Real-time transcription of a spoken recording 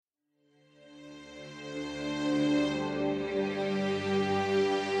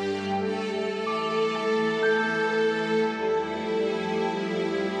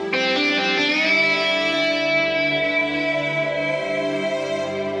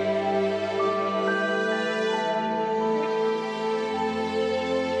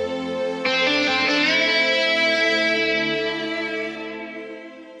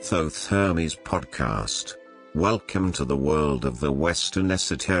Thoth Hermes podcast. Welcome to the world of the Western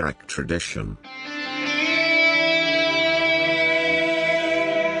esoteric tradition.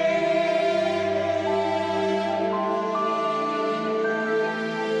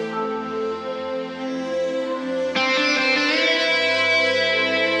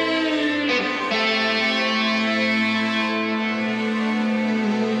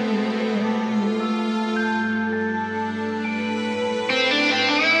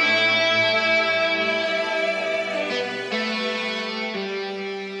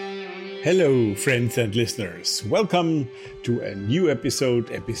 Hello, friends and listeners. Welcome to a new episode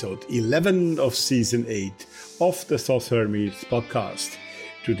 11 of Season 8 of the Thoth Hermes podcast.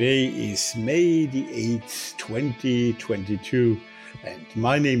 Today is May the 8th, 2022, and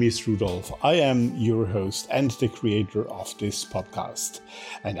my name is Rudolf. I am your host and the creator of this podcast.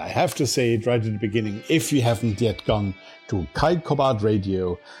 And I have to say it right at the beginning, if you haven't yet gone to Kaikobad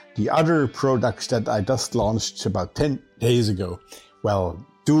Radio, the other product that I just launched about 10 days ago, well,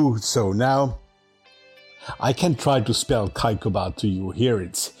 do so now. I can try to spell Kaikobad to you. Here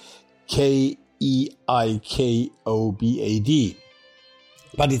it's Keikobad.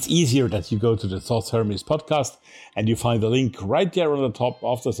 But it's easier that you go to the Thoth Hermes podcast and you find the link right there on the top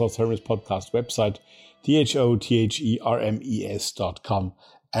of the Thoth Hermes podcast website, THOTHERMES.com,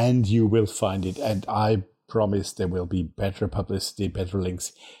 and you will find it. And I promise there will be better publicity, better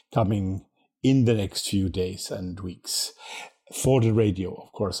links coming in the next few days and weeks. For the radio,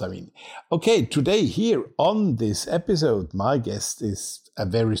 of course, I mean. Okay, today here on this episode, my guest is a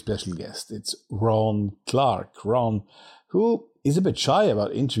very special guest. It's Ron Clark. Ron, who is a bit shy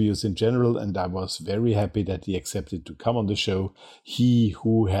about interviews in general, and I was very happy that he accepted to come on the show. He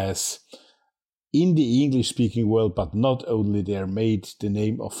who has, in the English-speaking world, but not only there, made the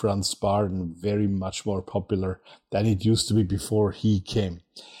name of Franz Barden very much more popular than it used to be before he came.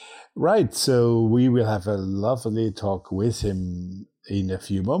 Right, so we will have a lovely talk with him in a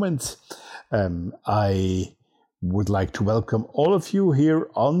few moments. I would like to welcome all of you here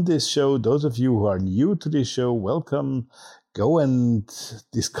on this show. Those of you who are new to this show, welcome. Go and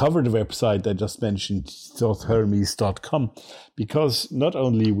discover the website I just mentioned, ThothHermes.com, because not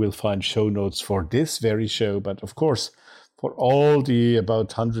only will find show notes for this very show, but of course for all the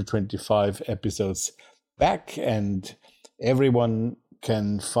about 125 episodes back, and everyone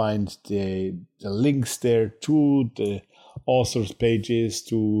can find the links there to the author's pages,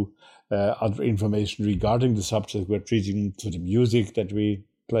 to other information regarding the subject we're treating, to the music that we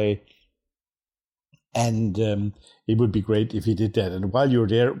play. And it would be great if you did that. And while you're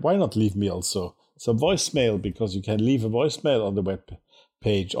there, why not leave me also some voicemail, because you can leave a voicemail on the web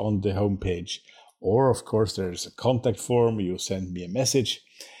page, on the home page. Or, of course, there's a contact form. You send me a message.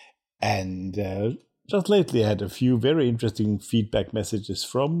 And just lately, I had a few very interesting feedback messages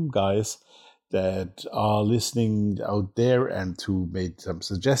from guys that are listening out there and who made some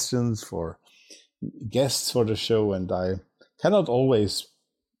suggestions for guests for the show. And I cannot always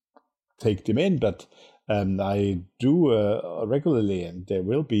take them in, but I do regularly, and there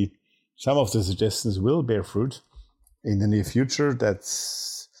will be some of the suggestions will bear fruit in the near future.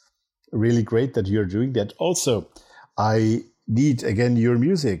 That's really great that you're doing that. Also, I need, again, your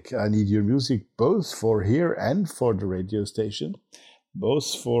music. I need your music both for here and for the radio station,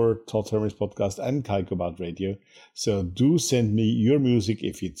 both for Thoth Hermes podcast and Kaikobad Radio. So do send me your music,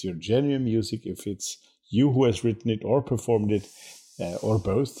 if it's your genuine music, if it's you who has written it or performed it, or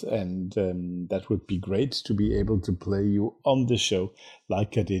both. And that would be great to be able to play you on the show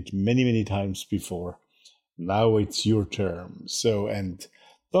like I did many, many times before. Now it's your turn. So, and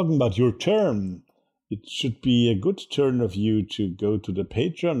talking about your turn, it should be a good turn of you to go to the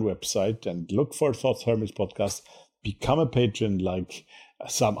Patreon website and look for Thoth Hermes podcast, become a patron like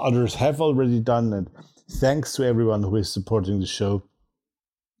some others have already done. And thanks to everyone who is supporting the show.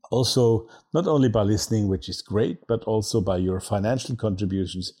 Also, not only by listening, which is great, but also by your financial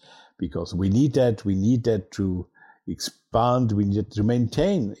contributions, because we need that. We need that to expand. We need to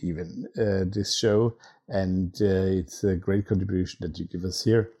maintain even this show. And it's a great contribution that you give us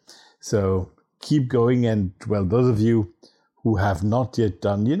here. So keep going. And, well, those of you who have not yet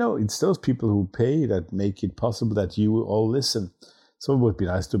done, it's those people who pay that make it possible that you all listen. So it would be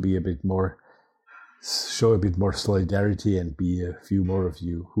nice to be show a bit more solidarity and be a few more of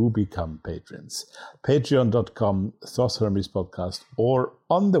you who become patrons. Patreon.com, Thoth Hermes podcast, or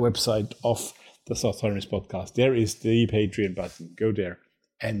on the website of the Thoth Hermes podcast. There is the Patreon button. Go there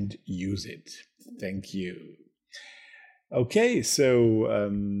and use it. Thank you. Okay, so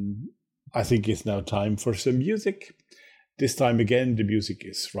I think it's now time for some music. This time again, the music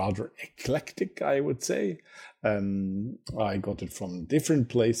is rather eclectic, I would say. I got it from different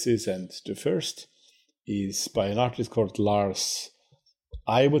places, and the first is by an artist called Lars.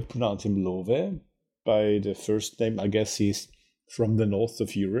 I would pronounce him Love by the first name. I guess he's from the north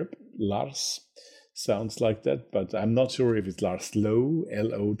of Europe. Lars sounds like that, but I'm not sure if it's Lars Lowe,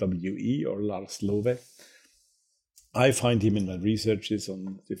 Lowe, or Lars Love. I find him in my researches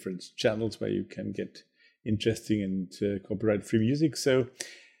on different channels where you can get interesting and copyright-free music. So,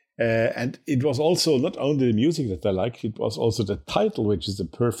 and it was also not only the music that I liked, it was also the title, which is a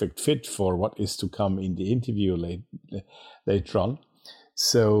perfect fit for what is to come in the interview later on.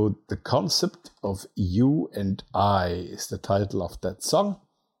 So the concept of You and I is the title of that song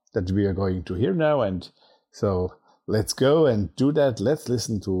that we are going to hear now. And so let's go and do that. Let's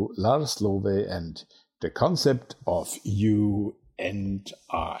listen to Lars Love and the concept of You and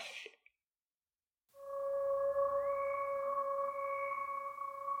I.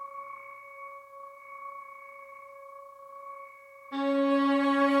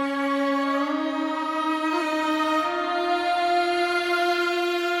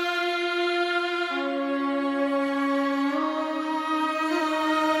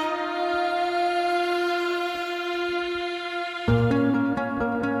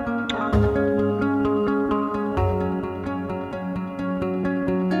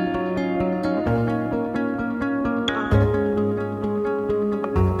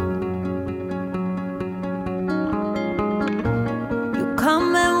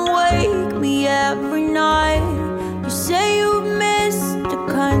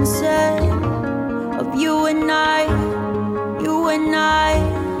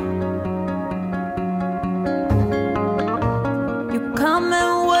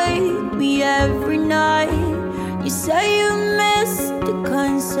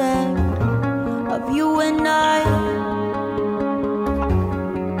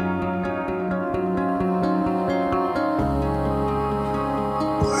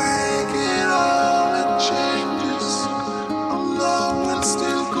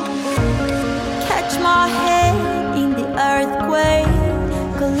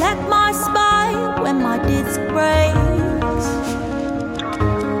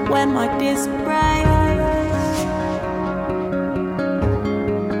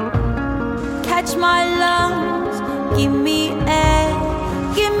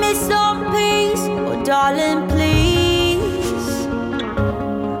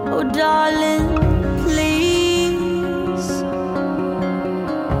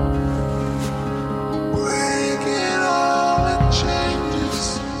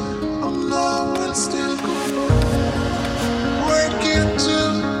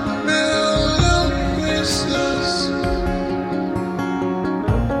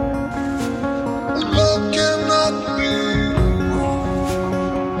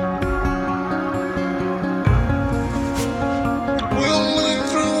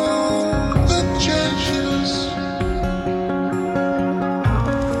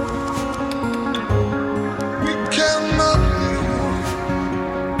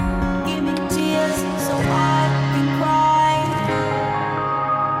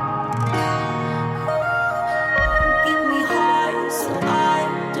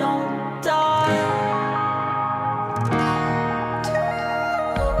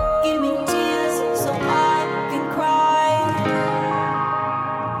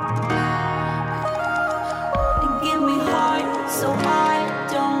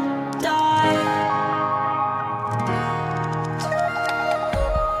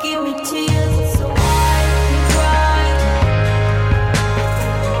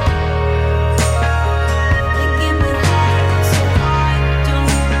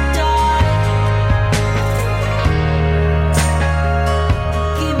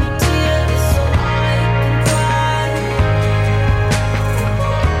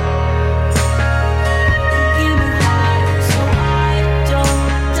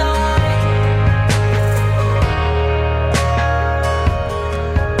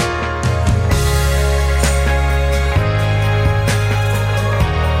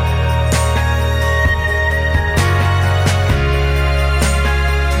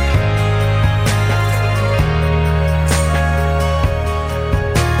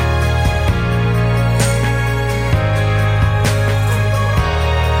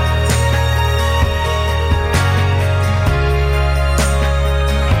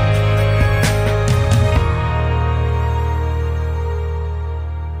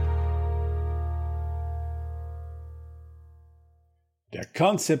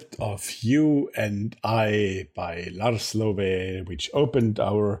 Concept of You and I by Lars Love, which opened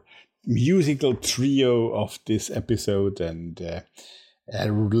our musical trio of this episode. And A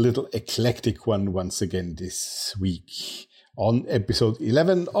little eclectic one once again this week on episode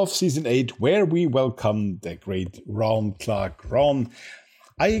 11 of season 8, where we welcome the great Ron Clark. Ron,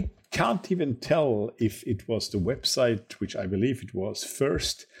 I can't even tell if it was the website, which I believe it was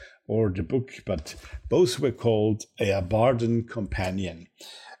first, or the book, but both were called A Barden Companion.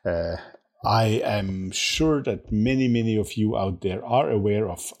 I am sure that many of you out there are aware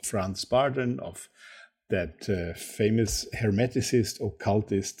of Franz Barden, of that famous hermeticist,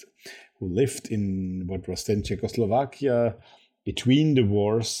 occultist, who lived in what was then Czechoslovakia between the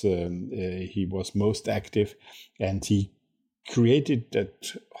wars. He was most active, and he created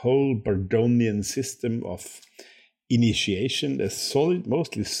that whole Bardonian system of initiation, a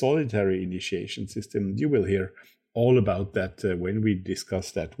mostly solitary initiation system. You will hear all about that when we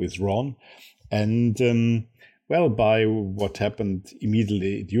discuss that with Ron. And by what happened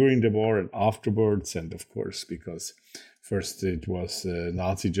immediately during the war and afterwards, and of course, because first it was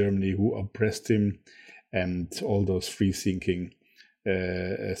Nazi Germany who oppressed him and all those free-thinking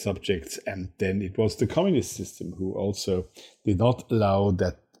subjects, and then it was the communist system who also did not allow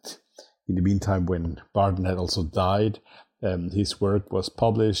that. In the meantime, when Barden had also died, his work was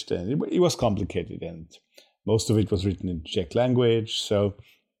published, and it was complicated, and most of it was written in Czech language, so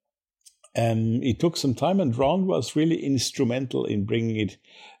it took some time, and Ron was really instrumental in bringing it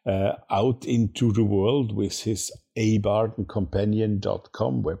out into the world with his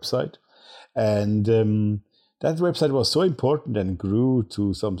abardencompanion.com website. And that website was so important and grew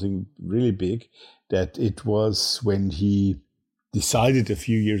to something really big that it was when he decided a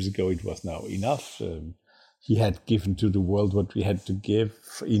few years ago it was now enough. He had given to the world what we had to give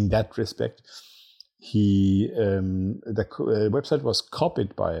in that respect. The website was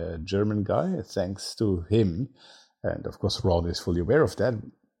copied by a German guy, thanks to him, and of course Ron is fully aware of that,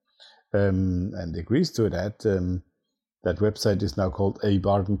 and agrees to that. That website is now called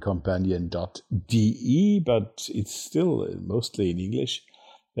abardencompanion.de, but it's still mostly in English.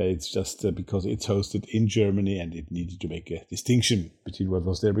 It's just because it's hosted in Germany, and it needed to make a distinction between what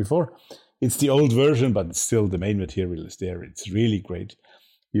was there before. It's the old version, but still the main material is there. It's really great.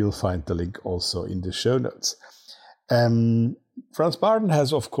 You'll find the link also in the show notes. Franz Barden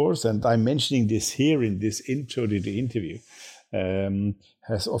has, of course, and I'm mentioning this here in this intro to the interview,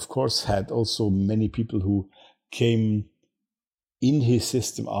 has, of course, had also many people who came in his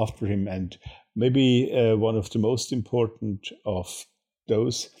system after him. And maybe one of the most important of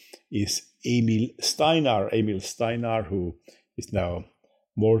those is Emil Steinar. Emil Steinar, who is now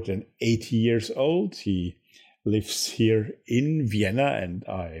more than 80 years old. He lives here in Vienna, and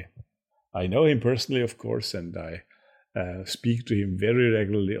I know him personally, of course, and I speak to him very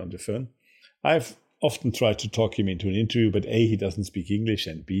regularly on the phone. I've often tried to talk him into an interview, but A, he doesn't speak English,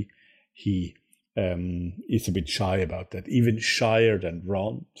 and B, he is a bit shy about that, even shyer than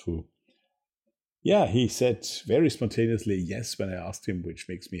Ron, who, he said very spontaneously yes when I asked him, which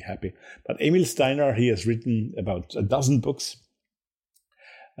makes me happy. But Emil Steinar, he has written about a dozen books,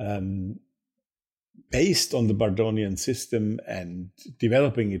 based on the Bardonian system and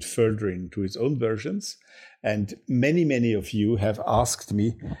developing it further into his own versions. And many of you have asked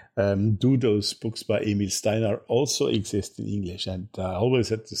me, do those books by Emil Steinar also exist in English? And I always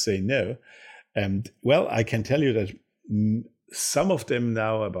had to say no. And I can tell you that some of them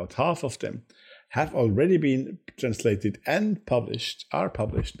now, about half of them, have already been translated and are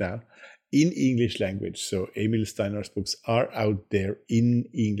published now in English language. So Emil Steinar's books are out there in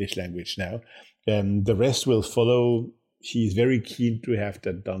English language now. The rest will follow. He's very keen to have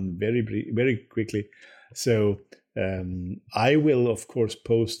that done very quickly. So I will, of course,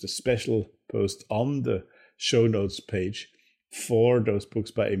 post a special post on the show notes page for those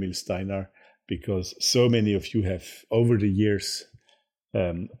books by Emil Steinar, because so many of you have, over the years,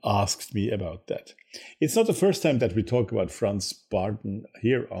 asked me about that. It's not the first time that we talk about Franz Barden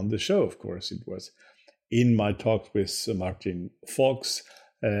here on the show, of course. It was in my talk with Martin Fox.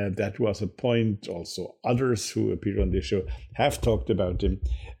 That was a point. Also, others who appear on this show have talked about him.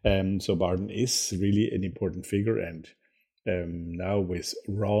 So Barden is really an important figure. And now with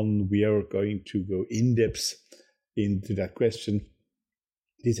Ron, we are going to go in depth into that question.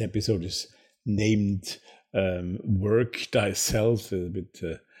 This episode is named Work Thyself. A bit,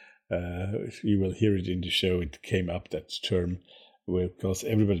 you will hear it in the show. It came up, that term, because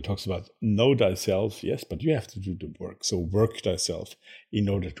everybody talks about know thyself, yes, but you have to do the work. So work thyself in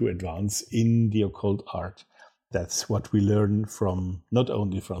order to advance in the occult art. That's what we learn from not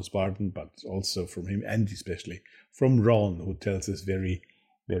only Franz Barden, but also from him, and especially from Ron, who tells us very,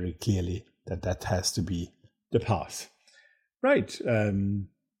 very clearly that that has to be the path. Right.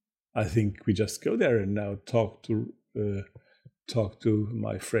 I think we just go there and now talk to talk to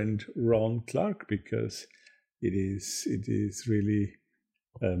my friend Ron Clark, because it is really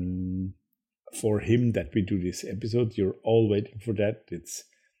for him that we do this episode. You're all waiting for that. It's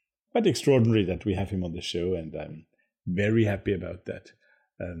quite extraordinary that we have him on the show, and I'm very happy about that.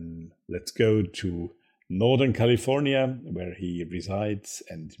 Let's go to Northern California, where he resides,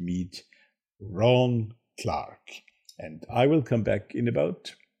 and meet Ron Clark. And I will come back in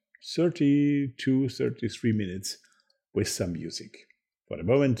about 32, 33 minutes with some music. For the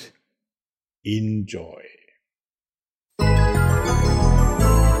moment, enjoy.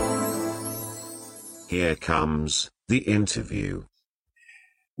 Here comes the interview.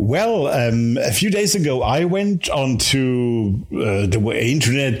 Well, a few days ago, I went onto the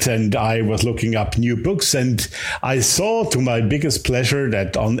internet and I was looking up new books, and I saw, to my biggest pleasure,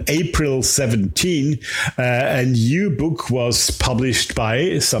 that on April 17, a new book was published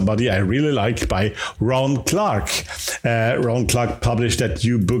by somebody I really like, by Ron Clark. Ron Clark published that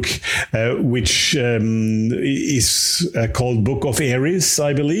new book, which is called Book of Aries,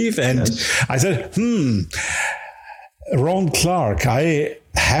 I believe. And yes. I said, Ron Clark, I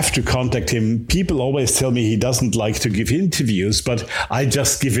have to contact him. People always tell me he doesn't like to give interviews, but I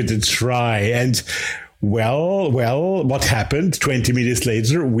just give it a try. And well, what happened? 20 minutes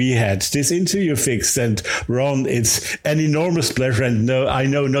later, we had this interview fixed. And Ron, it's an enormous pleasure. And I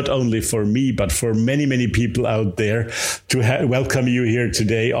know not only for me, but for many, many people out there to welcome you here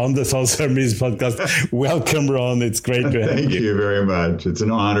today on the Thoughts Hermes podcast. Welcome, Ron. It's great to have you. Thank you very much. It's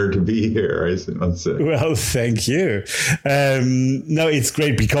an honor to be here, I must say. Well, thank you. No, it's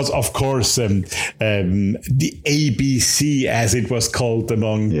great because, of course, the ABC, as it was called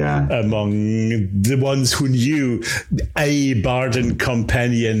among the ones who knew, A. Barden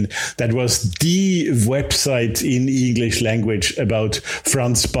Companion, that was the website in English language about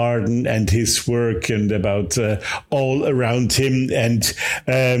Franz Barden and his work and about all around him. And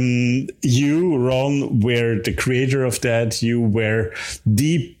you, Ron, were the creator of that. You were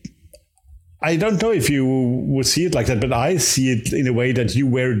I don't know if you would see it like that, but I see it in a way that you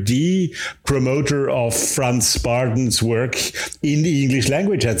were the promoter of Franz Barden's work in the English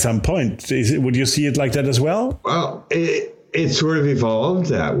language at some point. Would you see it like that as well? Well, it sort of evolved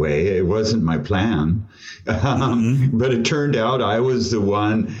that way. It wasn't my plan. But it turned out I was the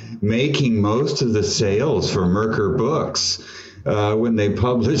one making most of the sales for Merkur Books. When they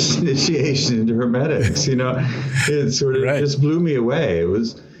published Initiation into Hermetics, it sort of just blew me away. It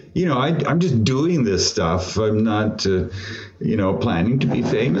was, I'm just doing this stuff. I'm not, planning to be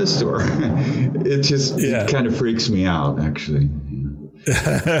famous, or it kind of freaks me out, actually.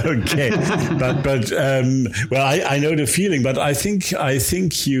 Okay, but well, I know the feeling, but I think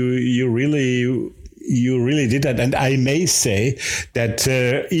you really did that. And I may say that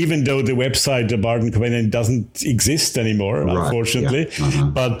even though the website, the Barden Companion, doesn't exist anymore, unfortunately,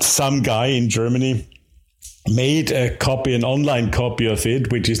 but some guy in Germany made an online copy of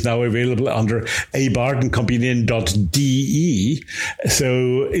it, which is now available under abardencompanion.de.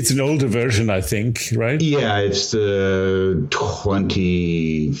 So it's an older version, I think, right? Yeah, it's the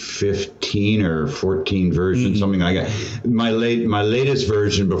 2015 or 14 version, something like that. My latest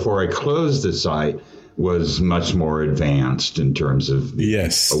version before I closed the site was much more advanced in terms of a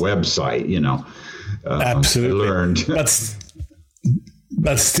website, Absolutely. I learned.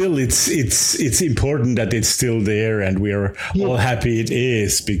 But still, it's important that it's still there, and we are all happy it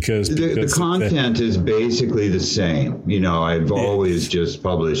is because the content is basically the same. I've always just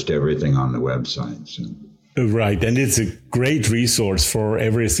published everything on the website. So. Right, and it's a great resource for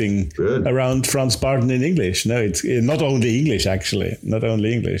everything around Franz Barden in English. No, it's not only English, actually. Not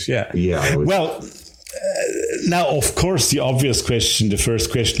only English, yeah. Yeah. Well, now, of course, the obvious question, the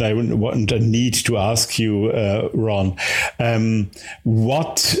first question I want and need to ask you, Ron,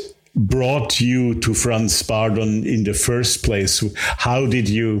 what brought you to Franz Barden in the first place? How did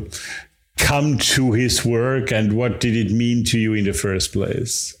you come to his work, and what did it mean to you in the first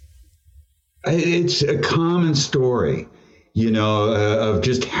place? It's a common story, of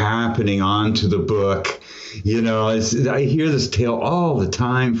just happening onto the book. I hear this tale all the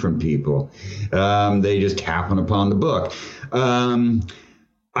time from people. They just happen upon the book. I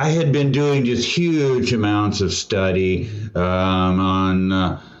had been doing just huge amounts of study on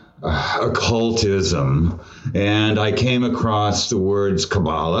occultism, and I came across the words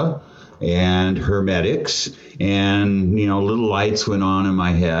Kabbalah and Hermetics, and, little lights went on in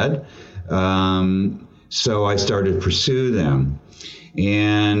my head. So I started to pursue them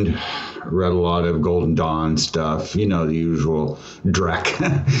and read a lot of Golden Dawn stuff, the usual dreck,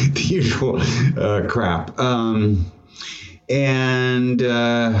 the usual crap. And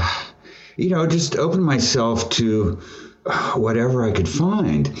just opened myself to whatever I could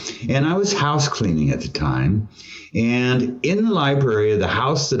find. And I was house cleaning at the time. And in the library of the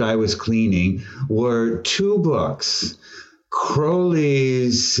house that I was cleaning were 2 books,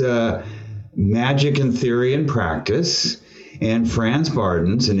 Crowley's Magic and Theory and Practice and Franz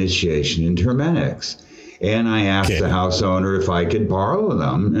Barden's Initiation into Hermetics. And I asked the house owner if I could borrow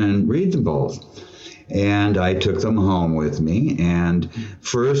them and read them both. And I took them home with me. And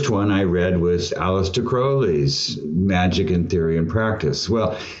first one I read was Aleister Crowley's Magic and Theory and Practice.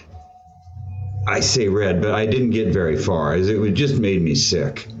 Well, I say read, but I didn't get very far. It just made me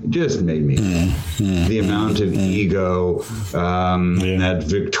sick. It just made me sick. The amount of ego, that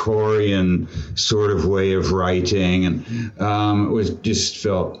Victorian sort of way of writing, and it was just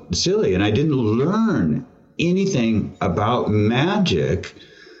felt silly. And I didn't learn anything about magic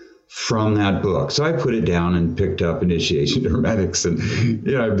from that book. So I put it down and picked up Initiation to Hermetics, and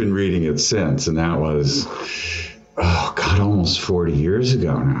I've been reading it since. And that was, almost 40 years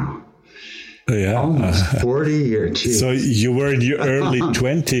ago now. Yeah. Almost 40 years. Geez. So you were in your early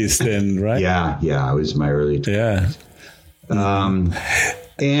 20s then, right? Yeah, I was in my early 20s. Yeah.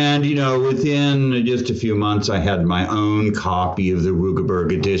 And, within just a few months, I had my own copy of the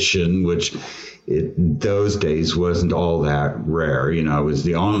Rugeberg edition, which those days wasn't all that rare. It was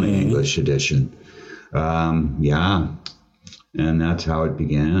the only English edition. And that's how it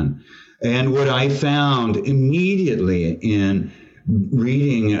began. And what I found immediately in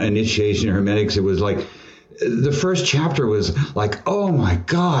reading Initiation to Hermetics, it was like the first chapter was like, oh my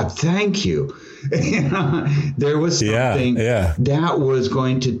God, thank you. There was something that was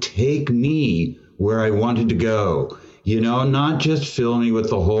going to take me where I wanted to go, not just fill me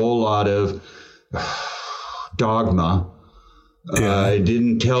with a whole lot of dogma. It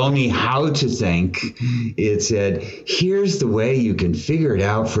didn't tell me how to think. It said, here's the way you can figure it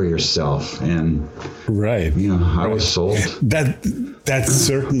out for yourself. And I was sold. That's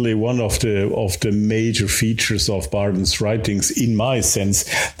certainly one of the major features of Barden's writings, in my sense,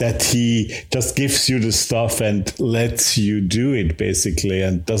 that he just gives you the stuff and lets you do it, basically,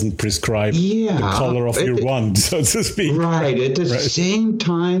 and doesn't prescribe the color of your wand, so to speak. Right. At the same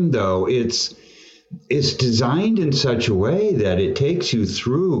time, though, it's designed in such a way that it takes you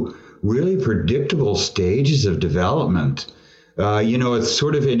through really predictable stages of development. It's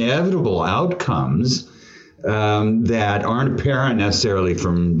sort of inevitable outcomes that aren't apparent necessarily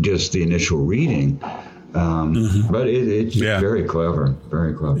from just the initial reading. But it's very clever,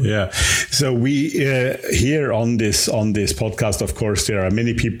 very clever. Yeah. So we here on this podcast, of course, there are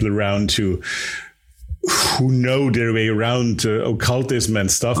many people around who know their way around occultism and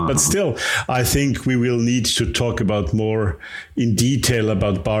stuff. But still, I think we will need to talk about more in detail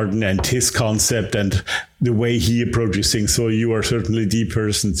about Barden and his concept and the way he approaches things. So you are certainly the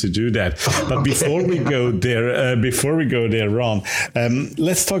person to do that. But before we go there, Ron,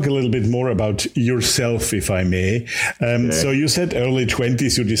 let's talk a little bit more about yourself, if I may. So you said early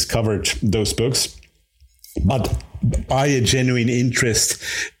 20s, you discovered those books, but by a genuine interest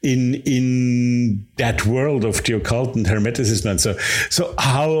in that world of the occult and Hermeticism. And so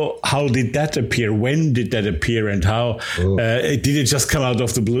how did that appear? When did that appear? And how did it just come out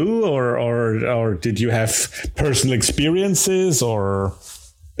of the blue, or did you have personal experiences? Or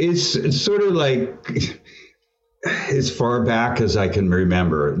it's sort of like as far back as I can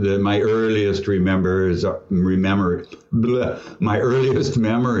remember. My earliest memories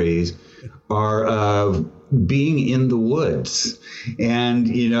are of being in the woods and,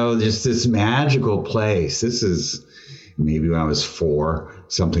 just this magical place. This is maybe when I was 4,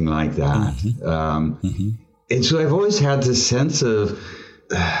 something like that. And so I've always had this sense of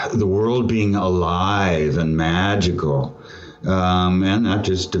the world being alive and magical. And that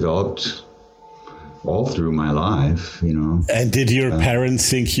just developed all through my life, And did your parents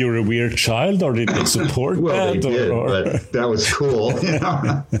think you were a weird child, or did they support well, that? They did, but that was cool. This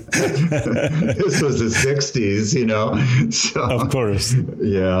was the 60s, So of course,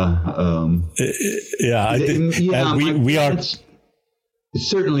 we are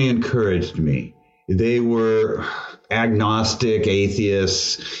certainly encouraged me. They were agnostic,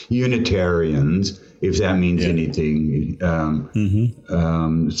 atheists, Unitarians, if that means anything.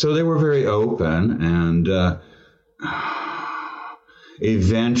 So they were very open, and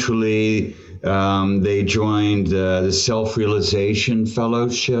eventually they joined the Self-Realization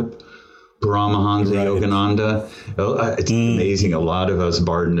Fellowship, Paramahansa Yogananda. It's amazing. A lot of us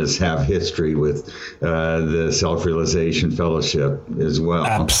Bardenists have history with the Self-Realization Fellowship as well.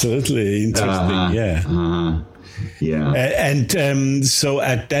 Absolutely interesting. Yeah. And so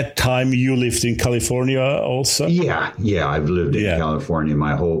at that time you lived in California also? Yeah. I've lived in California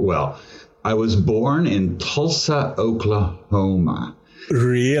my whole, I was born in Tulsa, Oklahoma.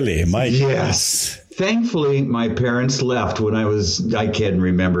 Really? My Yes. goodness. Thankfully, my parents left when I can't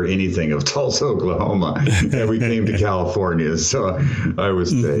remember anything of Tulsa, Oklahoma. And we came to California, so I was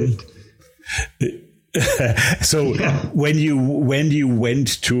saved. So when you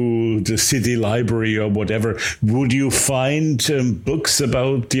went to the city library or whatever, would you find books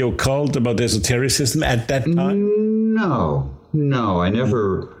about the occult, about esotericism at that time? No, I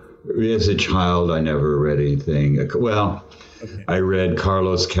never, as a child, I never read anything. Well, okay. I read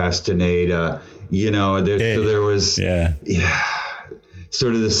Carlos Castaneda, so there was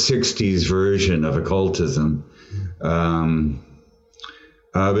sort of the 60s version of occultism. But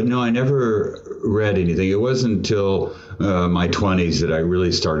no, I never read anything. It wasn't until my 20s that I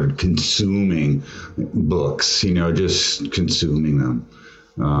really started consuming books, just consuming them.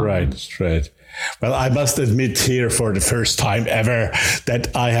 Right. Well, I must admit here for the first time ever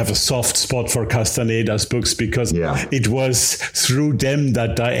that I have a soft spot for Castaneda's books because it was through them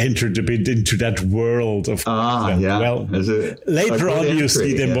that I entered a bit into that world of well, later on you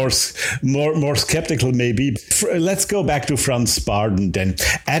see them more skeptical maybe. Let's go back to Franz Bardon then.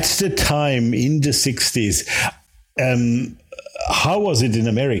 At the time in the 60s, how was it in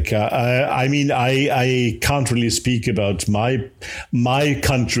America? I can't really speak about my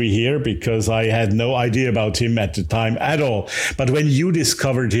country here because I had no idea about him at the time at all. But when you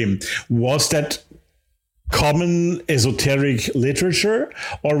discovered him, was that common esoteric literature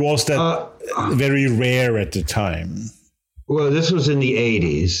or was that very rare at the time? Well, this was in the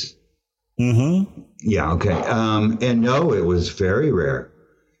 80s. Mm-hmm. Yeah, okay. And no, it was very rare.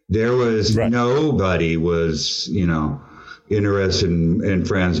 There was nobody was, interested in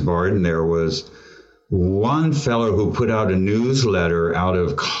Franz Bardon. There was one fellow who put out a newsletter out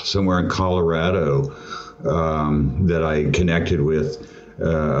of somewhere in Colorado that I connected with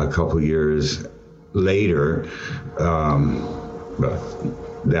a couple years later. But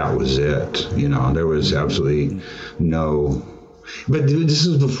that was it. There was absolutely no. But this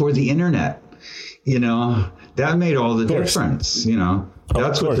was before the internet. That made all the difference.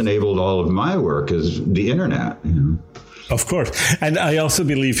 That's what enabled all of my work is the internet. Of course. And I also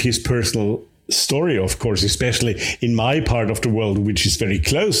believe his personal story, of course, especially in my part of the world, which is very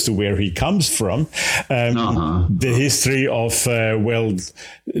close to where he comes from. The history of,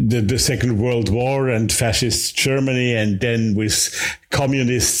 the Second World War and fascist Germany, and then with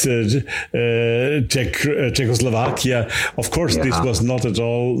communist Czechoslovakia. Of course, this was not at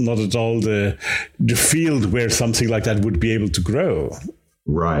all the field where something like that would be able to grow.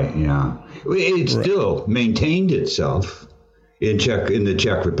 Right, yeah. It still maintained itself in the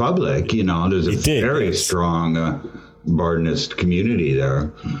Czech Republic. There's a very strong Bardonist community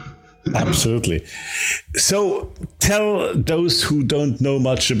there. Absolutely. So tell those who don't know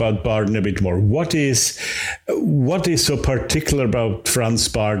much about Bardon a bit more. What is so particular about Franz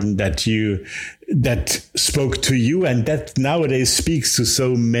Bardon that spoke to you and that nowadays speaks to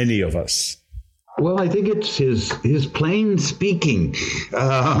so many of us? Well, I think it's his plain speaking.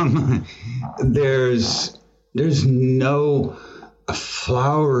 There's no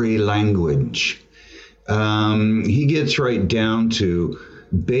flowery language. He gets right down to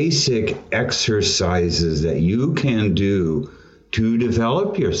basic exercises that you can do to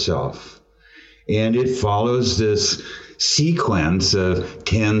develop yourself. And it follows this sequence of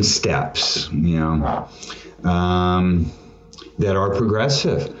 10 steps, that are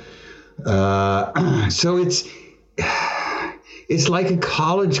progressive. So it's like a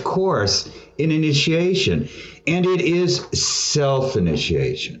college course in initiation, and it is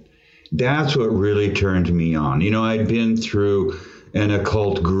self-initiation. That's what really turned me on. I'd been through an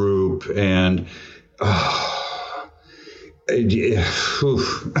occult group, and there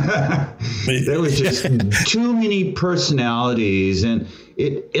was just too many personalities, and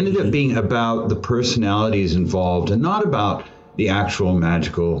it ended up being about the personalities involved and not about the actual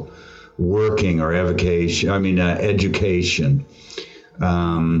magical working or education.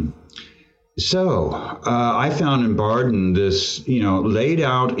 So I found in Bardon this, laid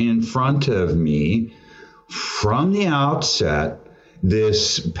out in front of me from the outset,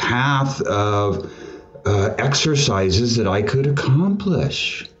 this path of exercises that I could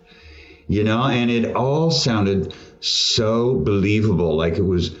accomplish, and it all sounded so believable, like it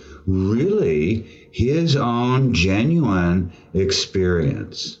was really his own genuine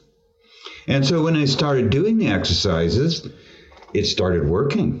experience. And so when I started doing the exercises, it started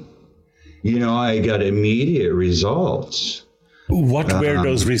working. I got immediate results. What were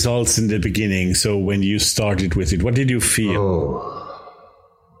those results in the beginning? So when you started with it, what did you feel?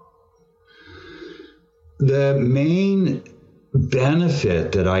 The main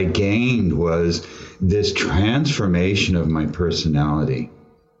benefit that I gained was this transformation of my personality.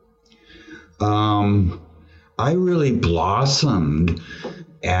 I really blossomed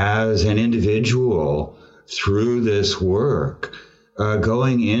as an individual through this work.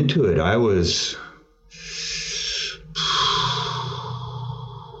 Going into it, I was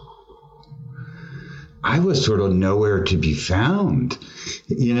sort of nowhere to be found.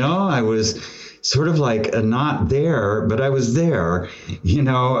 You know, I was sort of like not there, but I was there. You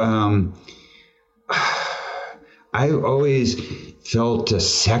know, I always felt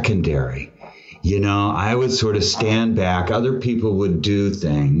secondary. You know, I would sort of stand back. Other people would do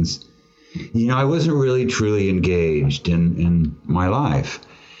things. You know, I wasn't really truly engaged in my life.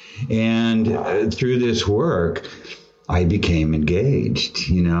 And through this work, I became engaged.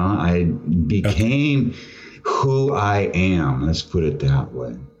 You know, I became who I am. Let's put it that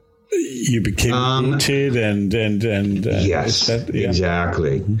way. You became rooted and yes,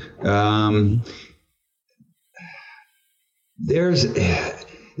 exactly. There's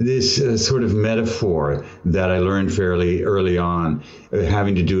this sort of metaphor that I learned fairly early on,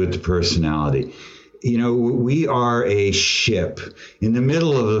 having to do with the personality. You know, we are a ship in the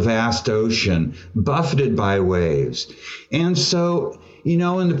middle of a vast ocean, buffeted by waves. And so, you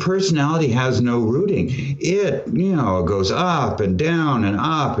know, when the personality has no rooting, it, you know, goes up and down and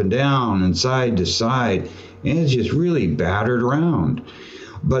up and down and side to side, and it's just really battered around.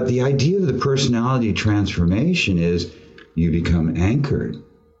 But the idea of the personality transformation is you become anchored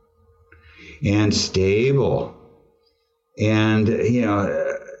and stable and, you know,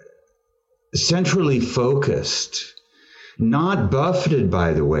 centrally focused, not buffeted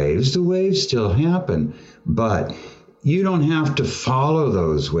by the waves. The waves still happen, but you don't have to follow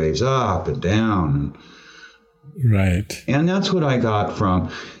those waves up and down. Right. And that's what I got from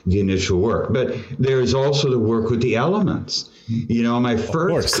the initial work. But there's also the work with the elements. You know, my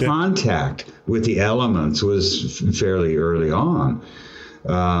first contact with the elements was fairly early on.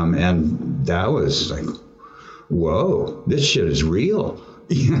 And that was like, whoa, this shit is real.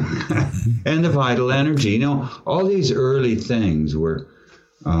 And the vital energy, you know, all these early things were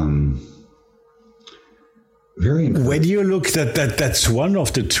very important. When you look at that's one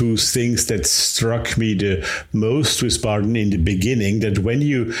of the two things that struck me the most with Barden in the beginning, that when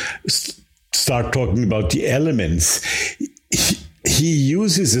you start talking about the elements, he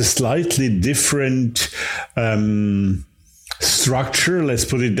uses a slightly different structure, let's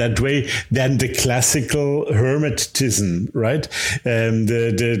put it that way, than the classical Hermetism, right?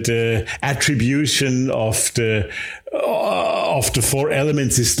 The attribution of the four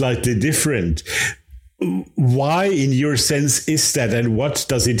elements is slightly different. Why, in your sense, is that, and what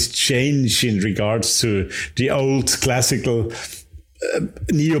does it change in regards to the old classical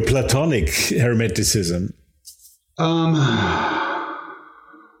Neoplatonic Hermeticism?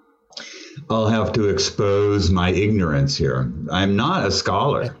 I'll have to expose my ignorance here. I'm not a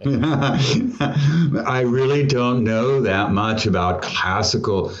scholar. I really don't know that much about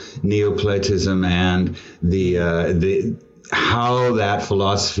classical Neoplatism and the how that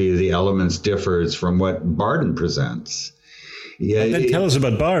philosophy of the elements differs from what Barden presents. Yeah, then tell us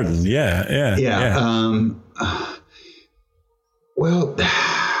about Barden. Yeah. Well,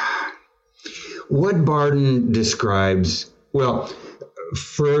 what Barden describes, well,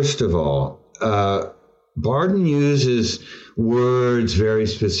 first of all, Barden uses words very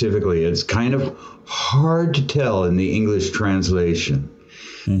specifically. It's kind of hard to tell in the English translation,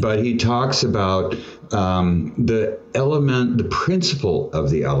 but he talks about the element, the principle of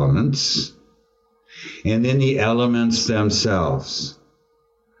the elements, and then the elements themselves.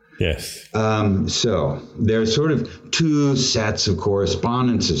 Yes. So there's sort of two sets of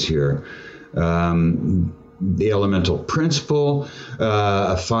correspondences here. The elemental principle,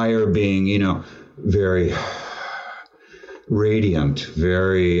 a fire being, you know, very radiant,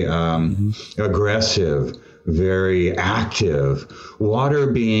 very aggressive, very active. Water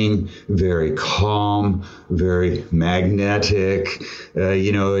being very calm, very magnetic.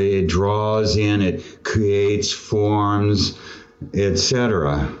 You know, it draws in, it creates forms,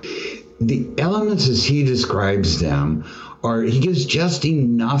 etc. The elements as he describes them he gives just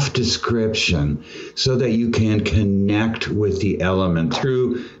enough description so that you can connect with the element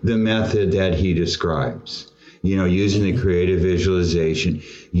through the method that he describes. You know, using the creative visualization,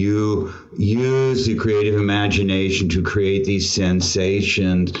 you use the creative imagination to create these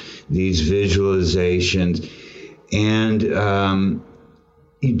sensations, these visualizations, and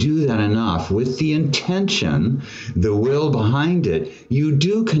you do that enough with the intention, the will behind it, you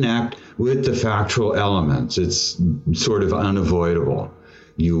do connect with the factual elements. It's sort of unavoidable.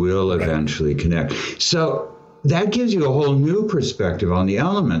 You will eventually connect. So that gives you a whole new perspective on the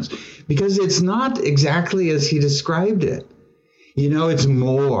elements, because it's not exactly as he described it. It's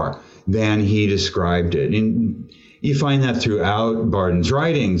more than he described it. And you find that throughout Barden's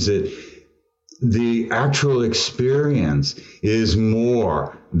writings, that the actual experience is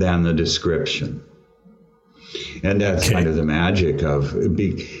more than the description. And that's kind of the magic of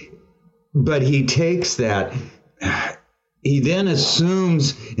it. But he takes that, he then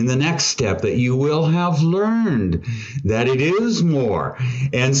assumes in the next step that you will have learned that it is more.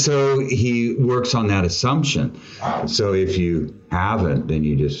 And so he works on that assumption. So if you haven't, then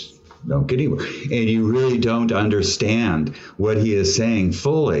you just don't get anywhere. And you really don't understand what he is saying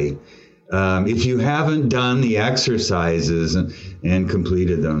fully if you haven't done the exercises and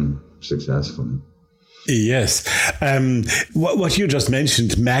completed them successfully. Yes. What you just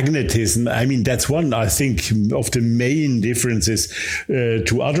mentioned, magnetism, I mean, that's one, I think, of the main differences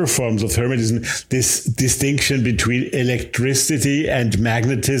to other forms of Hermetism, this distinction between electricity and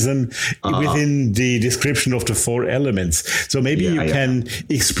magnetism within the description of the four elements. So maybe you can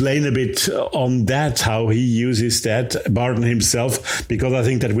explain a bit on that, how he uses that, Barden himself, because I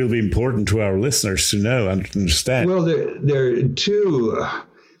think that will be important to our listeners to know and understand. Well, there are two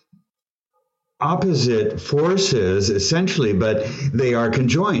opposite forces, essentially, but they are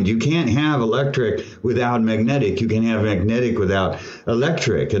conjoined. You can't have electric without magnetic. You can have magnetic without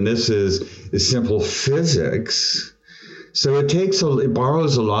electric. And this is simple physics. So it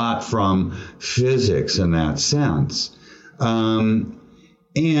borrows a lot from physics in that sense. And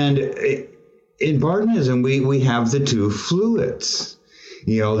in Bardenism, we have the two fluids,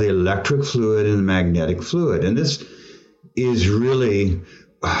 the electric fluid and the magnetic fluid. And this is really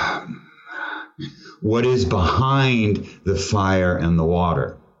what is behind the fire and the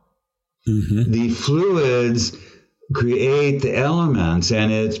water. Mm-hmm. The fluids create the elements,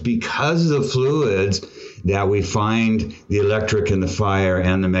 and it's because of the fluids that we find the electric in the fire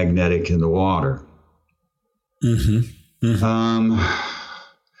and the magnetic in the water. Mm-hmm. Mm-hmm.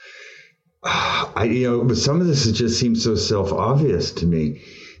 But some of this just seems so self-obvious to me,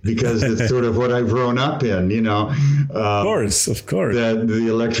 because it's sort of what I've grown up in, of course. That the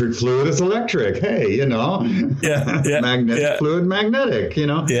electric fluid is electric. Hey, magnetic fluid, magnetic,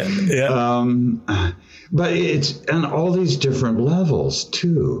 But it's on all these different levels,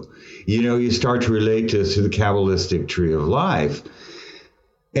 too. You start to relate this to the Kabbalistic tree of life,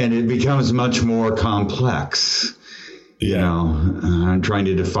 and it becomes much more complex. I'm trying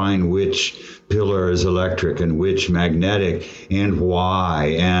to define which pillar is electric and which magnetic and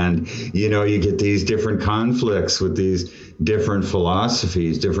why. And, you get these different conflicts with these different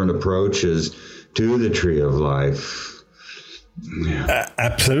philosophies, different approaches to the tree of life. Yeah.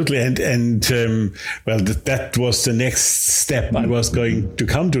 Absolutely. And that was the next step I was going to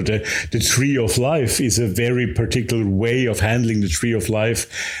come to. The tree of life is a very particular way of handling the tree of life,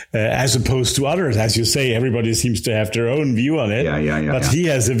 as opposed to others. As you say, everybody seems to have their own view on it. But he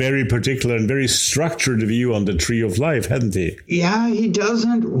has a very particular and very structured view on the tree of life, hasn't he? Yeah, he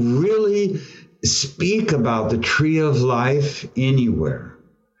doesn't really speak about the tree of life anywhere.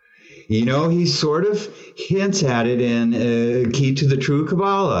 He sort of hints at it in Key to the True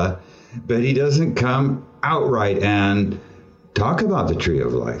Kabbalah, but he doesn't come outright and talk about the tree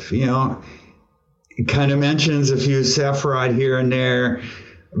of life. He kind of mentions a few Sephirot here and there,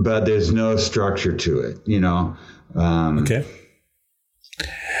 but there's no structure to it, Okay.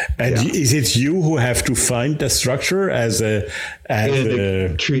 And is it you who have to find the structure as a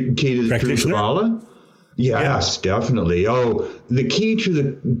Key to the True Kabbalah? Yes, definitely. Oh, the key to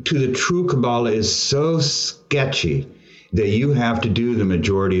the true Kabbalah is so sketchy that you have to do the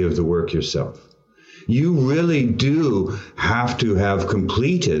majority of the work yourself. You really do have to have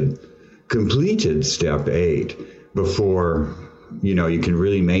completed step 8 before you can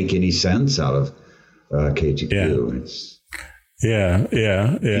really make any sense out of KTQ.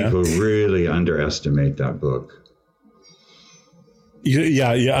 People really underestimate that book. Yeah,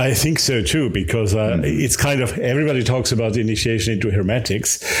 I think so too, because it's kind of, everybody talks about the initiation into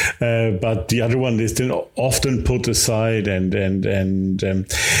Hermetics, but the other one is then often put aside and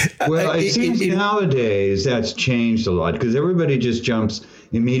well, it seems nowadays that's changed a lot, because everybody just jumps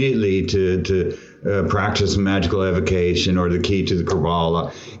immediately to practice magical evocation or the key to the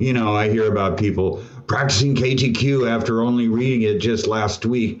Kabbalah. I hear about people practicing KTQ after only reading it just last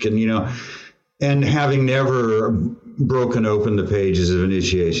week, and having never broken open the pages of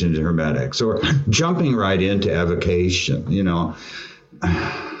initiation into Hermetics, or jumping right into evocation,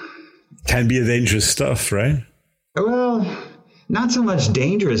 Can be a dangerous stuff, right? Well, not so much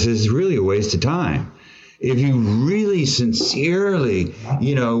dangerous, it's really a waste of time. If you really sincerely,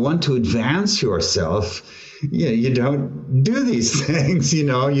 want to advance yourself, you don't do these things,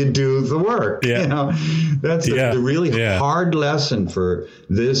 you do the work. That's the really hard lesson for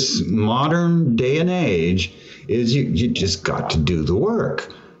this modern day and age is you just got to do the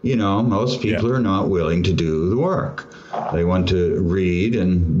work. Most people are not willing to do the work. They want to read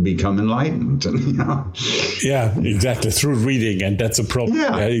and become enlightened. Yeah, exactly. Through reading, and that's a problem.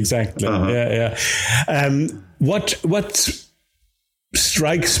 Yeah, exactly. What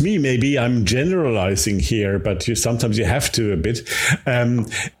strikes me, maybe I'm generalizing here, but sometimes you have to a bit.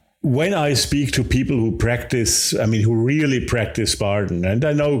 When I speak to people who practice, who really practice Bardhan, and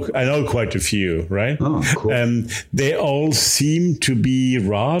I know quite a few, right? Oh, cool. They all seem to be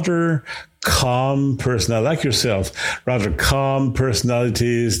rather calm personalities, like yourself, rather calm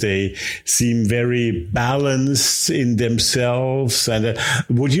personalities. They seem very balanced in themselves. And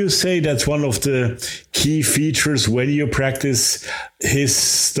would you say that's one of the key features when you practice his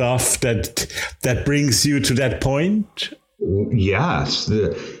stuff that brings you to that point? Yes,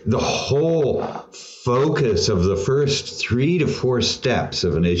 the whole focus of the first 3 to 4 steps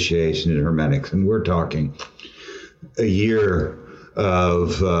of initiation in Hermetics, and we're talking a year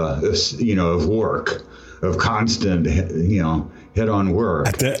of work, of constant, head-on work.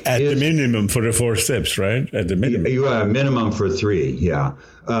 At the minimum for the 4 steps, right? At the minimum. You have a minimum for 3, yeah.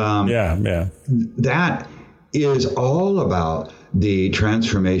 That is all about the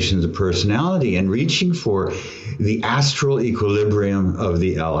transformations of personality and reaching for the astral equilibrium of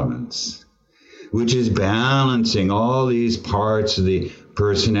the elements, which is balancing all these parts of the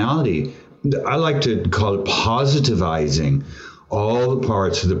personality. I like to call it positivizing all the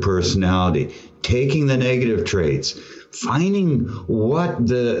parts of the personality, taking the negative traits, finding what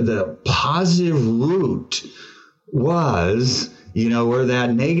the positive root was, where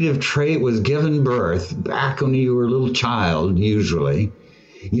that negative trait was given birth back when you were a little child, usually.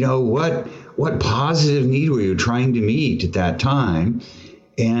 What positive need were you trying to meet at that time,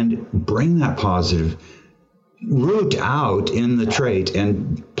 and bring that positive root out in the trait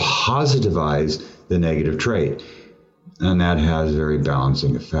and positivize the negative trait. And that has a very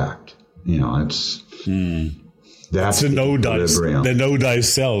balancing effect. That's the know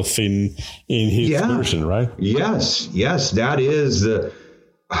thyself in his person, right? Yes. That is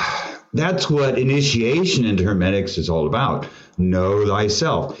that's what initiation into Hermetics is all about. Know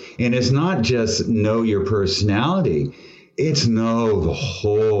thyself. And it's not just know your personality. It's know the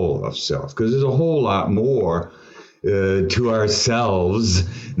whole of self, because there's a whole lot more to ourselves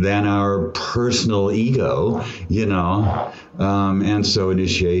than our personal ego, and so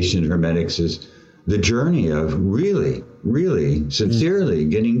initiation in Hermetics is the journey of really, really sincerely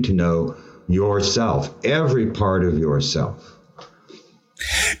getting to know yourself, every part of yourself.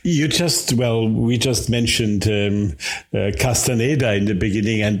 We just mentioned Castaneda in the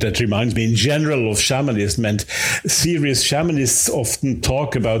beginning, and that reminds me in general of shamanism. And serious shamanists often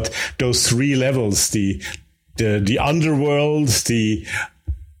talk about those 3 levels: the underworld,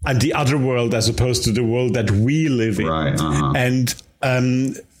 and the other world, as opposed to the world that we live in. Right. Uh-huh. And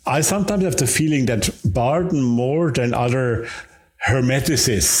I sometimes have the feeling that Bardhan, more than other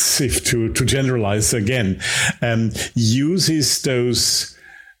Hermeticists, if to generalize again, uses those.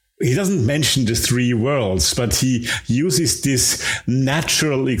 He doesn't mention the 3 worlds, but he uses this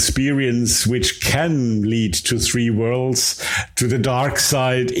natural experience which can lead to 3 worlds, to the dark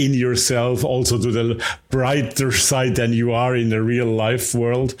side in yourself, also to the brighter side than you are in the real life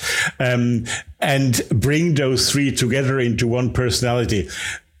world, and bring those 3 together into one personality.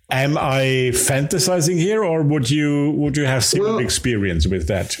 Am I fantasizing here, or would you have similar experience with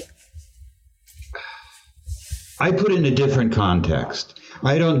that? I put it in a different context.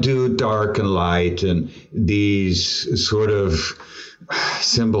 I don't do dark and light and these sort of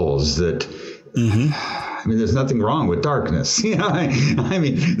symbols that. Mm-hmm. There's nothing wrong with darkness. The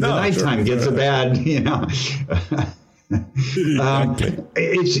nighttime gets a bad. Exactly.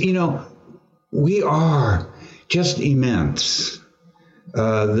 It's we are just immense.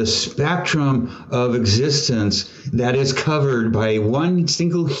 The spectrum of existence that is covered by one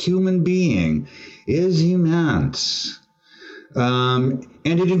single human being is immense. And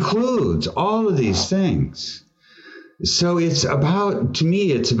it includes all of these things. So to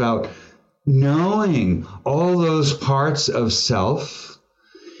me, it's about knowing all those parts of self,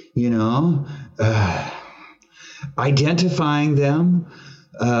 identifying them,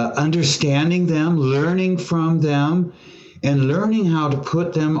 understanding them, learning from them, and learning how to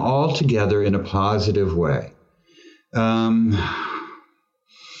put them all together in a positive way.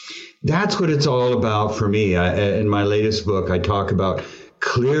 That's what it's all about for me. In my latest book, I talk about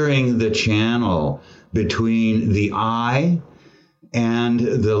clearing the channel between the I and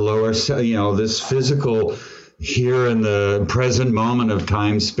the lower, this physical here in the present moment of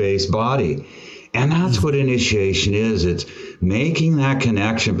time, space, body. And that's what initiation is. It's making that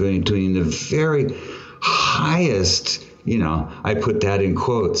connection between the very highest, I put that in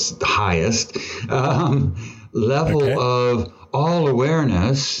quotes, highest level of all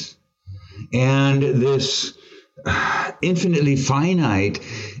awareness and this infinitely finite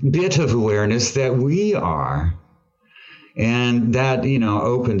bit of awareness that we are. And that,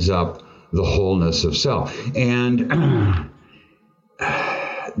 opens up the wholeness of self. And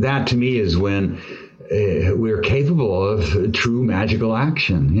that to me is when we're capable of true magical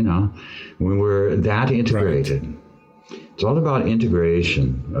action, when we're that integrated. Right. It's all about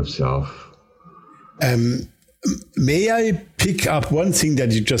integration of self. May I pick up one thing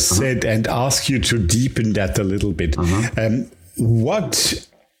that you just said and ask you to deepen that a little bit? What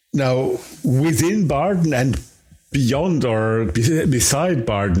now within Barden and beyond or beside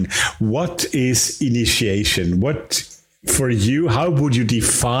Barden, what is initiation? What for you, how would you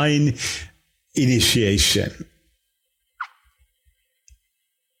define initiation?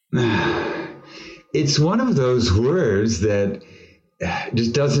 It's one of those words that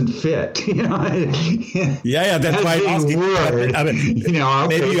just doesn't fit, Yeah, that's why I'm asking. Word,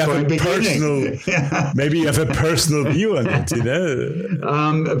 maybe you have a personal, maybe you have a personal view on it.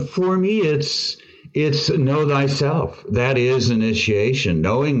 For me, it's know thyself. That is initiation,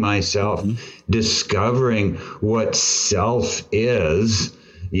 knowing myself, discovering what self is,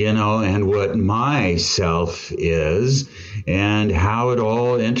 and what myself is, and how it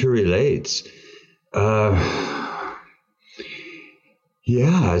all interrelates.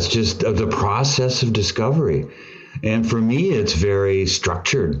 It's just the process of discovery. And for me, it's very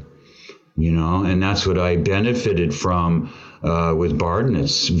structured, and that's what I benefited from with Barden.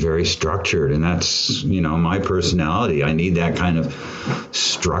 It's very structured, and that's, my personality. I need that kind of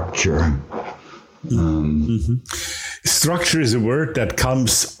structure. Structure is a word that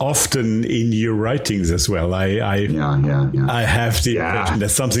comes often in your writings as well. I have the impression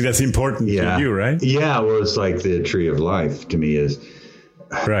that's something that's important to you, right? Yeah, well, it's like the tree of life to me is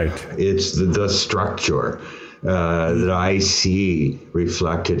right. It's the structure that I see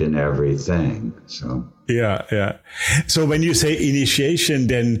reflected in everything. So. Yeah. So when you say initiation,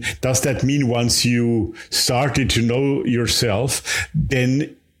 then does that mean once you started to know yourself,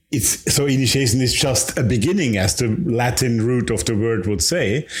 then initiation is just a beginning, as the Latin root of the word would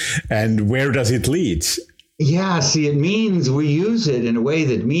say. And where does it lead? Yeah, see, it means we use it in a way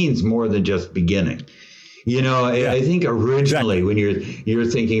that means more than just beginning. I think originally when you're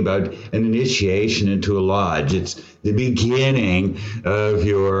thinking about an initiation into a lodge, it's the beginning of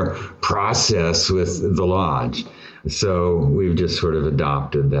your process with the lodge. So we've just sort of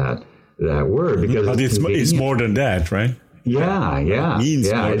adopted that word because it's more than that, right? Yeah.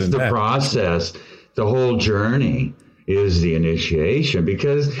 It's the process. The whole journey is the initiation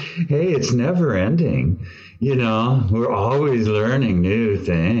because, hey, it's never ending. We're always learning new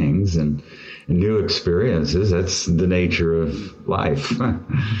things and new experiences. That's the nature of life.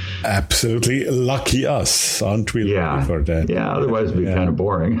 Absolutely. Lucky us, aren't we? Yeah. For that? Yeah, otherwise it'd be kind of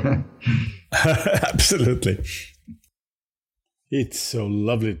boring. Absolutely. It's so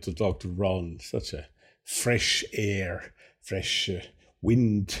lovely to talk to Ron. Such a fresh air, fresh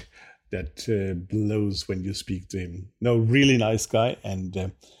wind that blows when you speak to him. No, really nice guy.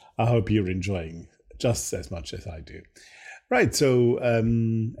 And I hope you're enjoying just as much as I do. Right, so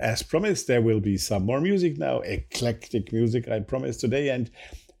as promised, there will be some more music now, eclectic music, I promised today. And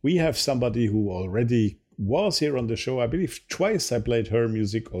we have somebody who already was here on the show. I believe twice I played her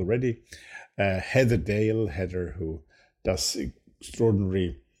music already. Heather Dale, Heather, who does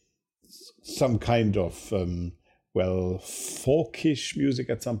extraordinary, some kind of, folkish music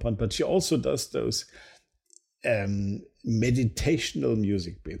at some point. But she also does those meditational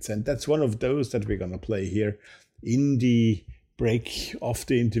music bits. And that's one of those that we're going to play here in the break of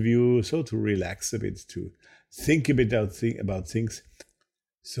the interview, so to relax a bit, to think a bit about things.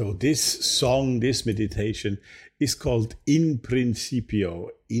 So this song, this meditation is called In Principio,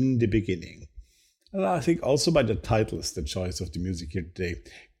 in the beginning. And I think also by the titles, the choice of the music here today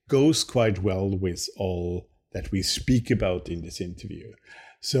goes quite well with all that we speak about in this interview.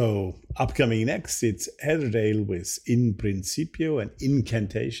 So upcoming next, it's Heather Dale with In Principio, an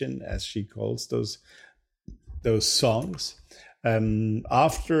incantation, as she calls those songs.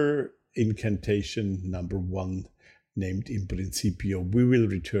 After incantation number 1, named In Principio, we will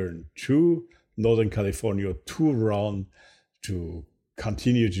return to Northern California, to Ron, to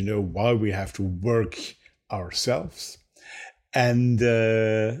continue to know why we have to work ourselves. And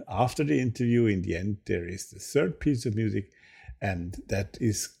after the interview, in the end, there is the third piece of music, and that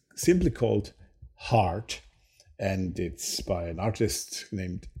is simply called Heart, and it's by an artist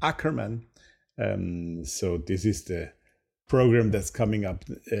named Ackerman. So this is the program that's coming up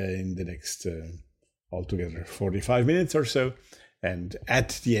in the next altogether 45 minutes or so. And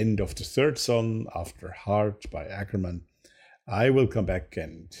at the end of the third song, after Heart by Ackerman, I will come back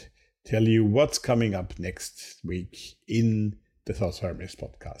and tell you what's coming up next week in the Thoughts Hermes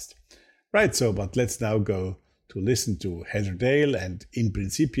podcast. Right, so, but let's now go to listen to Heather Dale and In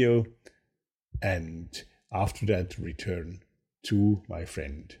Principio, and after that return to my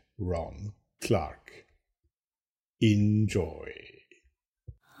friend Ron Clark. Enjoy.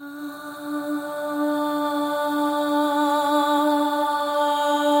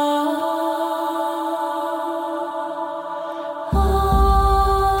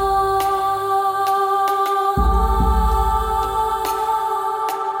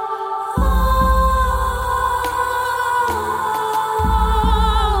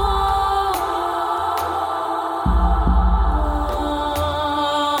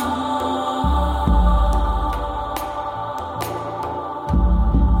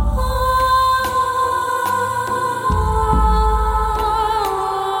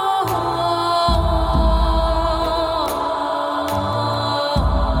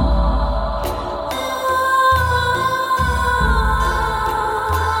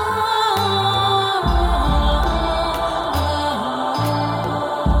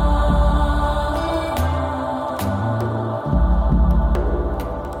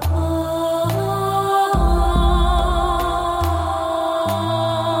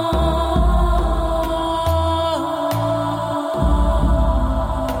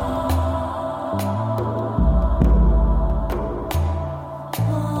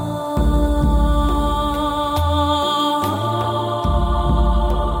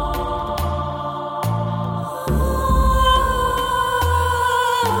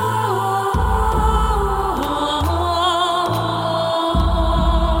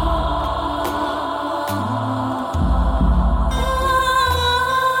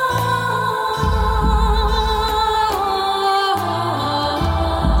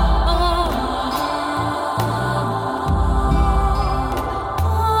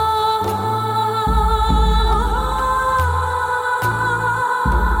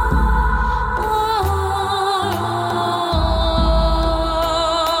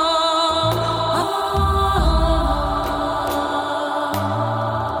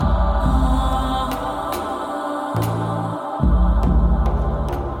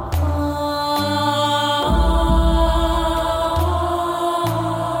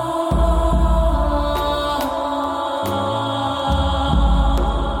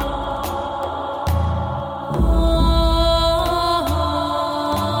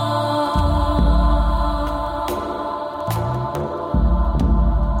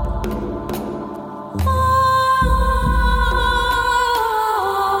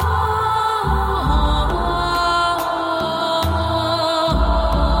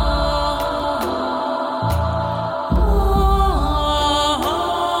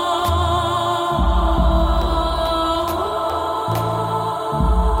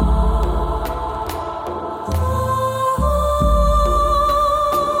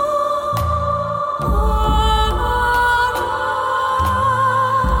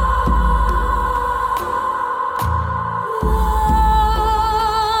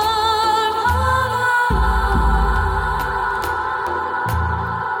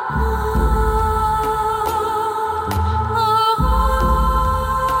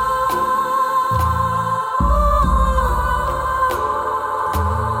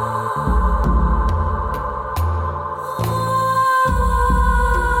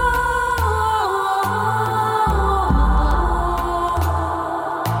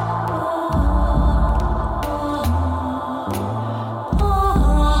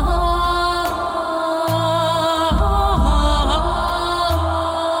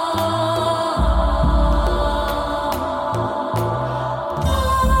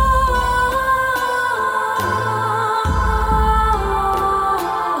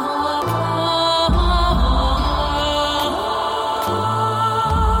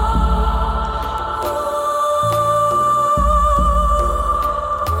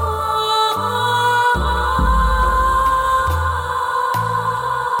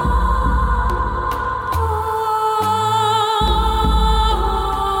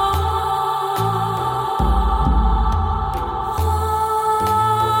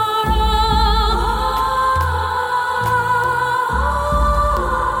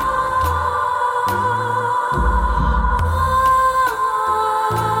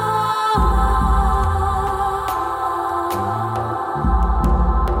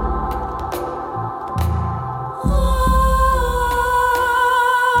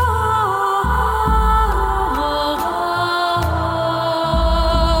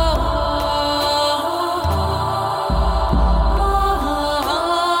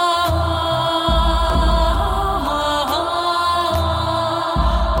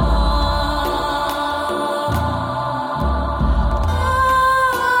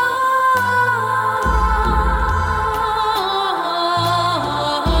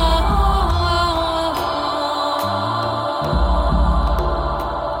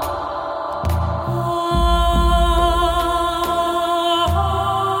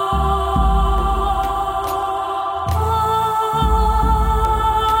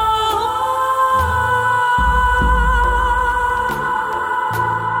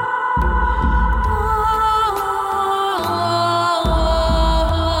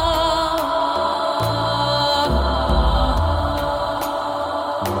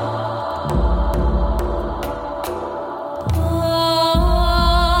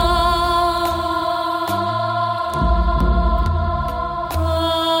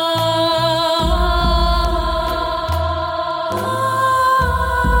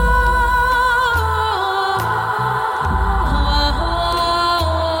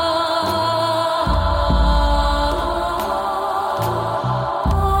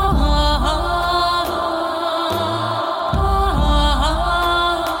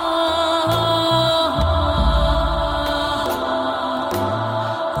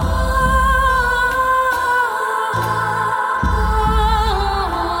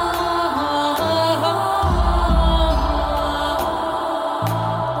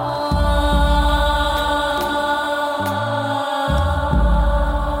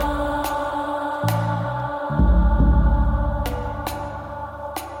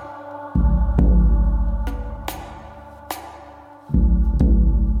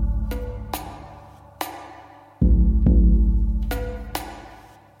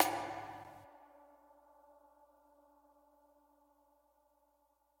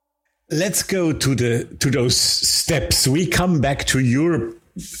 let's go to those steps. We come back to your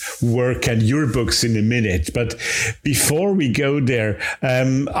work and your books in a minute, but before we go there,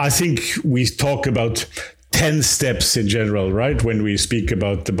 I think we talk about 10 steps in general, right? When we speak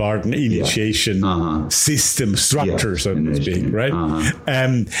about the Barden initiation system structure, so to speak, right?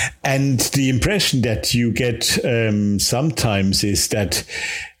 And the impression that you get sometimes is that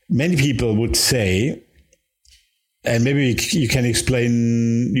many people would say, and maybe you can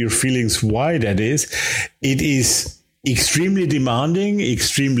explain your feelings why that is, it is extremely demanding,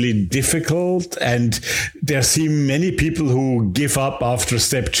 extremely difficult, and there seem many people who give up after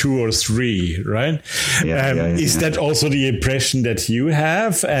step 2 or 3, right? Is that also the impression that you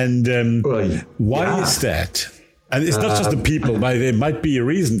have? And why is that? And it's not just the people, but there might be a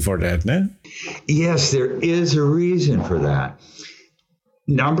reason for that, no? Yes, there is a reason for that.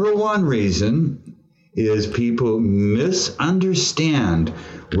 Number one reason is people misunderstand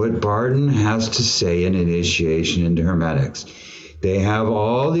what Barden has to say in initiation into Hermetics. They have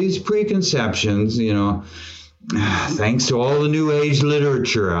all these preconceptions, thanks to all the New Age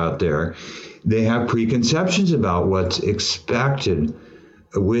literature out there. They have preconceptions about what's expected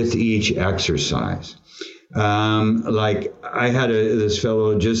with each exercise. Like I had this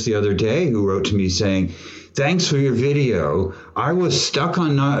fellow just the other day who wrote to me saying, "Thanks for your video. I was stuck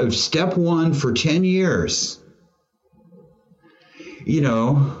on step 1 for 10 years.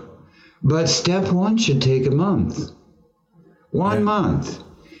 But step 1 should take a month. 1 month.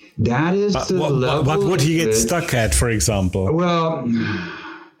 That is the level. What would he get stuck at, for example? Well,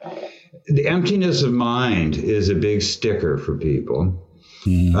 the emptiness of mind is a big sticker for people.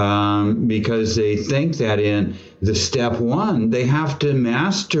 Because they think that in the step 1, they have to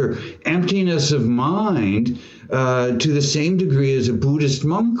master emptiness of mind to the same degree as a Buddhist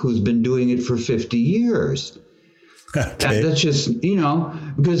monk who's been doing it for 50 years. Okay. That's just,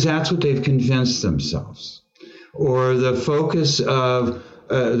 because that's what they've convinced themselves. Or the focus of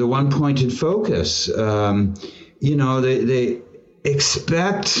the one-pointed focus. They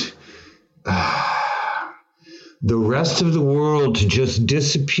expect the rest of the world to just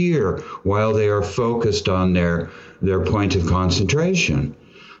disappear while they are focused on their point of concentration.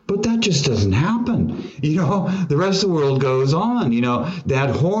 But that just doesn't happen. The rest of the world goes on. That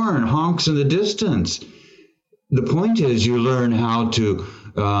horn honks in the distance. The point is you learn how to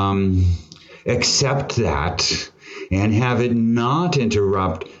accept that and have it not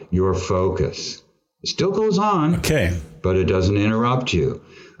interrupt your focus. It still goes on, but it doesn't interrupt you.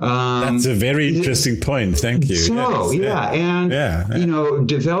 That's a very interesting point. Thank you. So,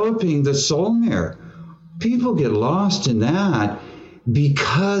 developing the soul mirror, people get lost in that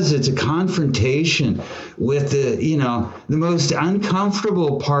because it's a confrontation with the most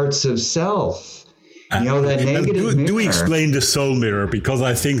uncomfortable parts of self. That negative mirror. Do explain the soul mirror, because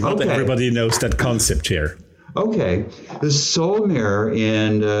I think not everybody knows that concept here. Okay. The soul mirror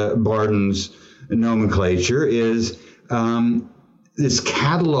in Barden's nomenclature is this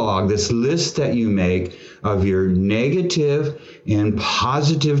catalog, this list that you make of your negative and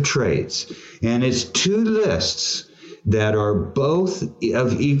positive traits. And it's 2 lists that are both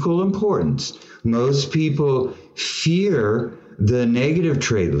of equal importance. Most people fear the negative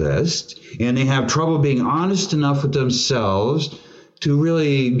trait list, and they have trouble being honest enough with themselves to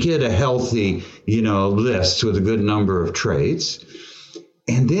really get a healthy, list with a good number of traits.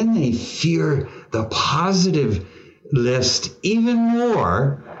 And then they fear the positive list even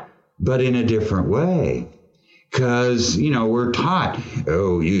more, but in a different way. Because, we're taught,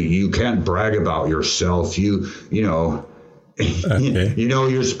 you can't brag about yourself. You're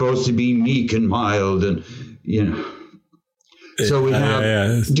supposed to be meek and mild and, So we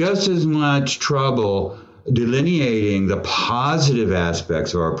have just as much trouble delineating the positive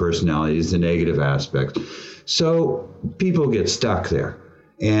aspects of our personality as the negative aspects. So people get stuck there.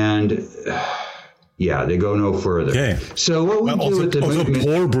 And they go no further. Okay. So what we do with the movement...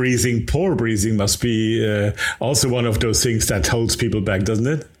 Poor breathing must be also one of those things that holds people back, doesn't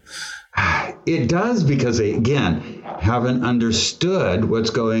it? It does, because they, again, haven't understood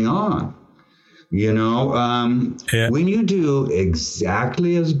what's going on. When you do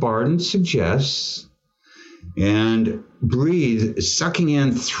exactly as Barden suggests and breathe, sucking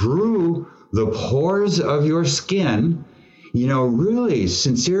in through the pores of your skin, really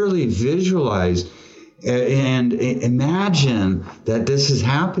sincerely visualize and imagine that this is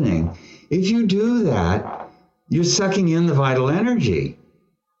happening. If you do that, you're sucking in the vital energy.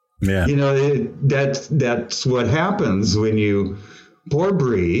 Yeah. That's what happens when you pore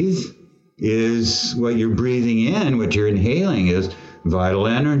breathe. Is what you're breathing in, what you're inhaling is vital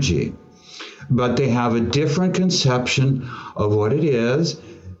energy. But they have a different conception of what it is.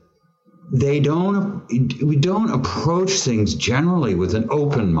 we don't approach things generally with an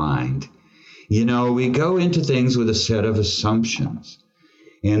open mind. You know, we go into things with a set of assumptions,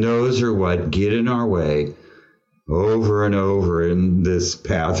 and those are what get in our way over and over in this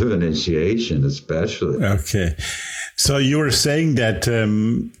path of initiation, especially. Okay. So you were saying that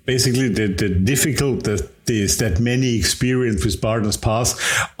basically the difficulties that many experience with Barden's Path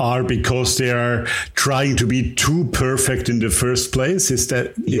are because they are trying to be too perfect in the first place.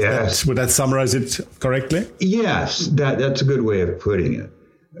 Yes. Would that summarize it correctly? Yes, that's a good way of putting it.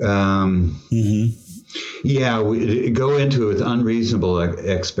 Yeah, we go into it with unreasonable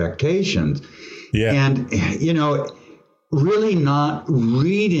expectations. Yeah. And, you know, really not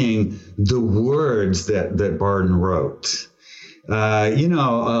reading the words that Barden wrote. You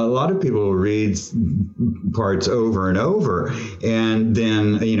know, a lot of people read parts over and over, and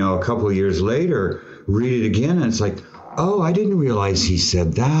then, you know, a couple of years later, read it again, and it's like, oh, I didn't realize he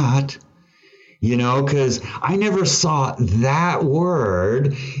said that. You know, because I never saw that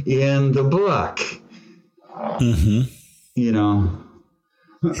word in the book. You know.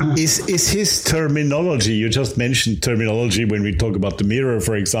 Is his terminology, you just mentioned terminology when we talk about the mirror,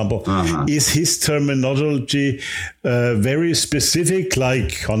 for example, is his terminology very specific,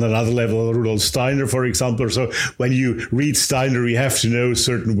 like on another level, Rudolf Steiner, for example? So when you read Steiner, you have to know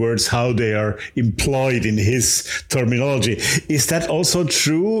certain words, how they are employed in his terminology. Is that also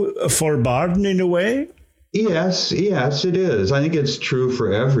true for Barden in a way? Yes, it is. I think it's true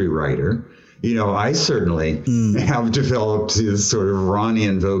for every writer. You know, I certainly have developed this sort of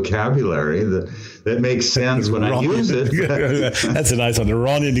Ronnian vocabulary that makes sense when I use it. That's a nice one. The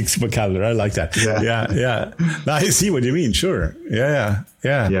Ronnian vocabulary. I like that. Yeah. Now, I see what you mean. Sure. Yeah.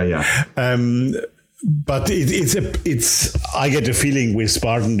 But it's. I get the feeling with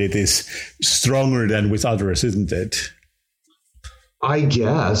Barden it is stronger than with others, isn't it? I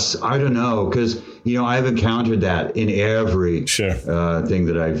guess. I don't know, because, you know, I've encountered that in every thing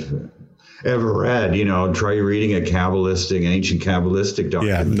that I've ever read. You know, try reading an ancient Kabbalistic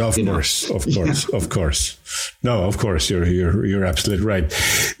document. Yeah, no, of course. No, of course, you're absolutely right.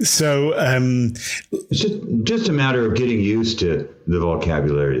 So it's just a matter of getting used to the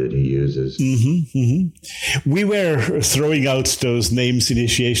vocabulary that he uses. We were throwing out those names,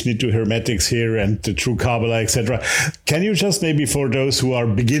 initiation into Hermetics here and the True Kabbalah, etc. Can you just maybe, for those who are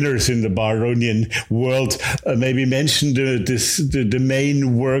beginners in the Bardonian world, maybe mention the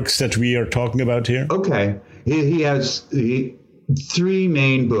main works that we are talking about here? Okay. He has three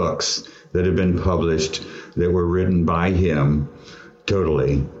main books that have been published that were written by him,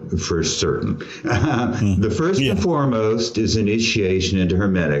 totally, for certain. The first and foremost is Initiation into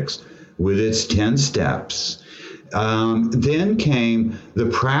Hermetics, with its 10 steps. Then came the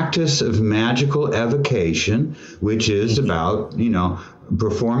Practice of Magical Evocation, which is about, you know,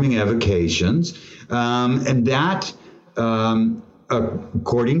 performing evocations. And that,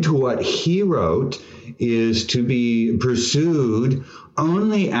 according to what he wrote, is to be pursued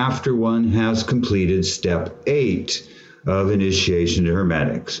only after one has completed step 8 of Initiation to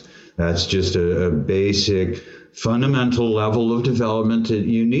Hermetics. That's just a basic, fundamental level of development that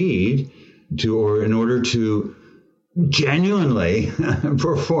you need in order to genuinely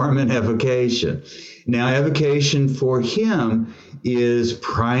perform an evocation. Now, evocation for him is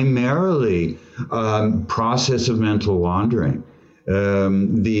primarily process of mental wandering.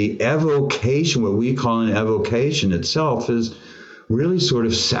 The evocation, what we call an evocation itself, is really sort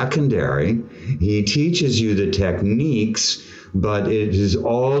of secondary. He teaches you the techniques, but it is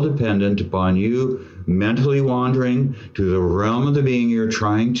all dependent upon you mentally wandering to the realm of the being you're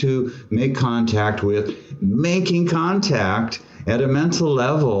trying to make contact with, making contact at a mental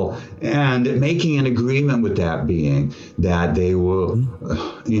level and making an agreement with that being that they will,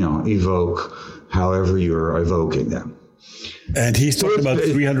 evoke however you're evoking them. And he's talking about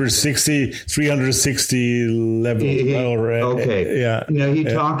 360 level. Okay. Yeah. He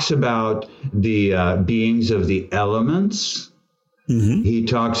talks about the beings of the elements. He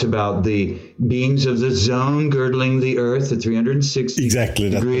talks about the beings of the zone girdling the earth, the 360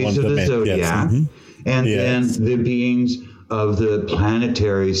 degrees of the zodiac. Yes. And then the beings of the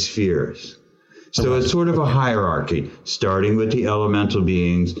planetary spheres. So it's sort of a hierarchy, starting with the elemental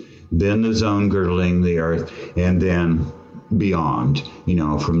beings, then the zone girdling the earth, and then beyond,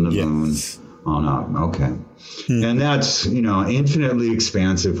 from the moon on up. Okay. And that's, infinitely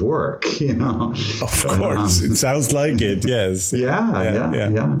expansive work, Of course. It sounds like it. Yes.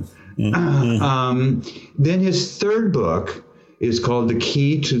 Yeah. Then his third book is called The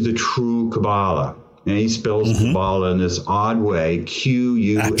Key to the True Kabbalah. And he spells Kabbalah in this odd way,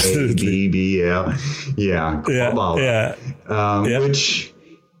 Quabbl. Yeah, Kabbalah. Which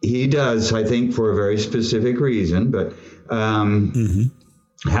He does, I think, for a very specific reason, but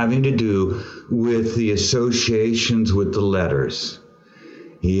having to do with the associations with the letters.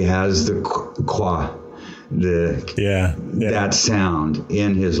 He has the qua, that sound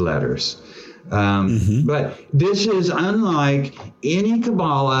in his letters. But this is unlike any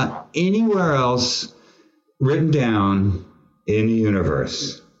Kabbalah anywhere else written down in the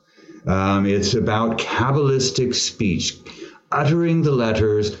universe. It's about Kabbalistic speech, uttering the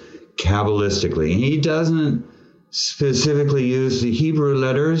letters Kabbalistically. And he doesn't specifically use the Hebrew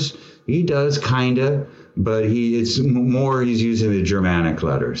letters. He does kind of, but he's using the Germanic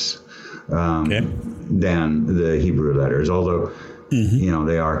letters than the Hebrew letters, although,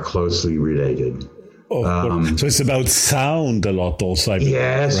 they are closely related. So it's about sound a lot also, I believe,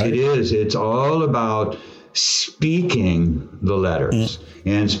 yes, right? It is. It's all about speaking the letters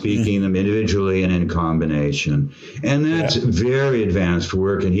and speaking them individually and in combination. And that's very advanced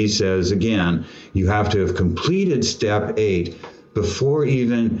work. And he says, again, you have to have completed step 8 before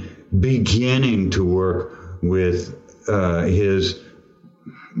even beginning to work with his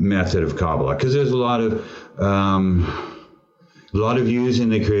method of Kabbalah. Because there's a lot of using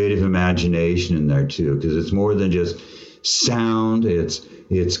the creative imagination in there too, because it's more than just sound, it's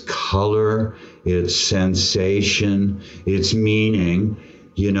color, it's sensation, it's meaning,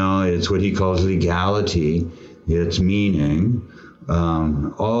 it's what he calls legality, it's meaning.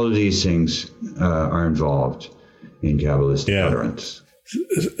 All of these things are involved in Kabbalistic utterance.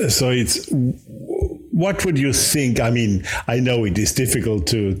 So what would you think? I mean, I know it is difficult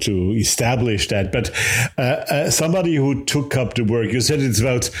to establish that, but somebody who took up the work, you said it's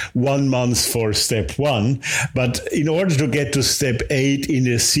about 1 month for step 1, but in order to get to step 8 in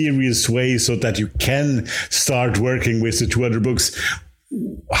a serious way so that you can start working with the 2 other books,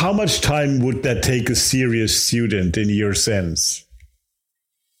 how much time would that take a serious student in your sense?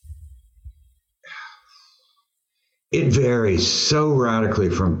 It varies so radically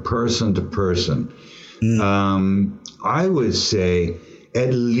from person to person. I would say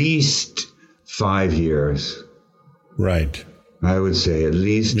at least 5 years. Right. I would say at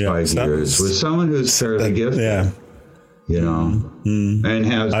least 5 years with someone who's fairly gifted. And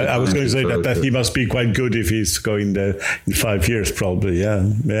has. I was going to say that he must be quite good if he's going there in 5 years, probably.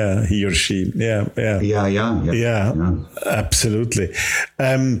 Yeah, he or she. Yeah, absolutely.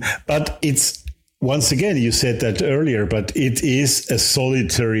 But it's. Once again, you said that earlier, but it is a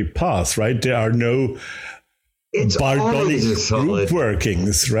solitary path, right? There are no Bardonic group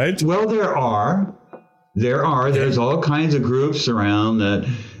workings, right? Well, there are. There's all kinds of groups around that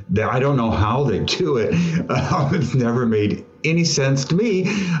I don't know how they do it. It's never made any sense to me.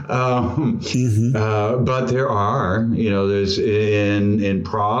 But there are, there's in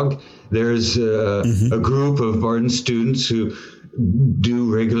Prague, there's a group of Barden students who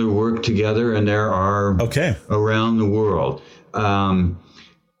do regular work together, and there are around the world. A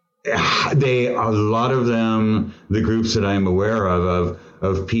lot of them, the groups that I'm aware of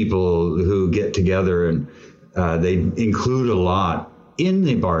people who get together, and they include a lot in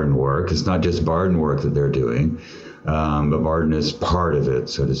the Barden work. It's not just Barden work that they're doing, but Barden is part of it,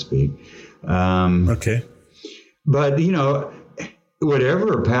 so to speak. But,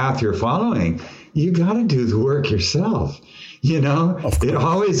 whatever path you're following, you got to do the work yourself. It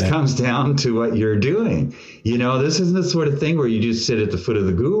always comes down to what you're doing. This isn't the sort of thing where you just sit at the foot of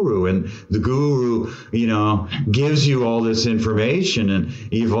the guru and the guru, gives you all this information and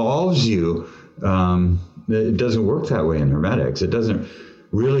evolves you. It doesn't work that way in Hermetics. It doesn't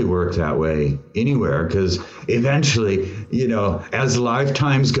really work that way anywhere, because eventually, as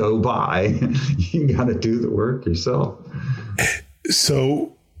lifetimes go by, you got to do the work yourself.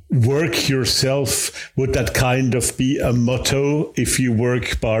 So work yourself, would that kind of be a motto if you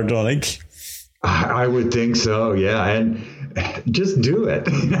work Bardonic? I would think so, yeah. And just do it.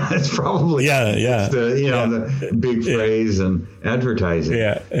 It's probably the big phrase in advertising.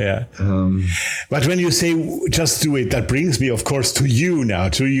 But when you say just do it, that brings me, of course, to you now,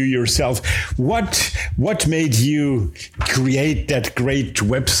 to you yourself. What made you create that great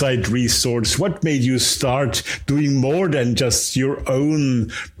website resource? What made you start doing more than just your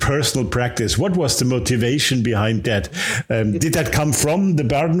own personal practice? What was the motivation behind that? Did that come from the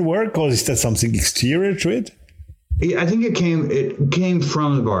Barden work, or is that something exterior to it? I think it came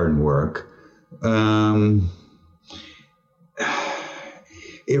from the Barden work.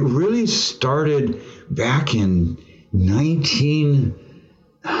 It really started back in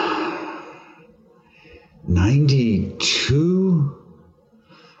 1992.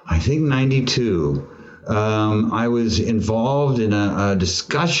 I think 92, I was involved in a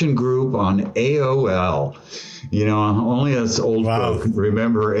discussion group on AOL. You know, only us old folk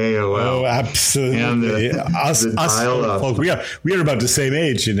remember AOL. Oh, absolutely. And us folk, we are about the same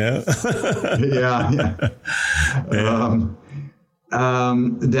age, you know.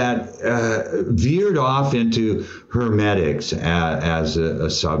 That veered off into hermetics as a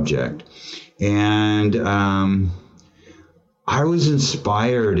subject. And I was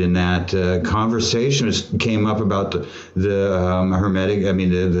inspired in that conversation. It came up about the hermetic,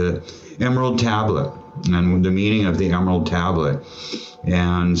 the Emerald Tablet and the meaning of the Emerald Tablet.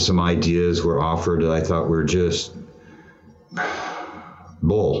 And some ideas were offered that I thought were just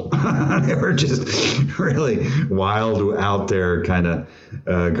bull. They were just really wild, out there kind of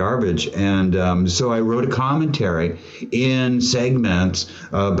garbage. And so I wrote a commentary in segments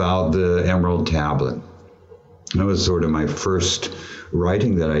about the Emerald Tablet. That was sort of my first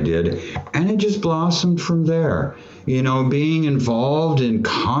writing that I did. And it just blossomed from there. You know, being involved in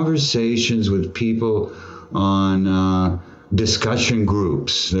conversations with people on discussion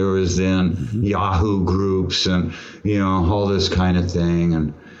groups. There was then Yahoo groups and, you know, all this kind of thing.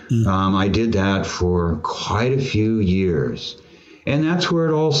 And I did that for quite a few years. And that's where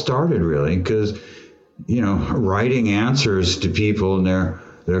it all started, really, because, you know, writing answers to people and their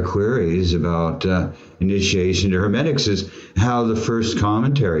queries about initiation to hermetics is how the first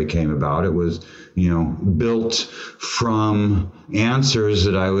commentary came about. It was, you know, built from answers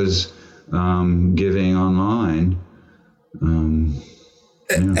that I was giving online.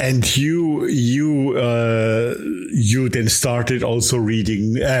 And you then started also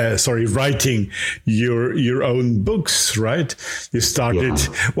writing your own books, right? You started.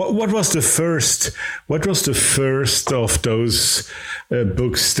 Yeah. What was the first of those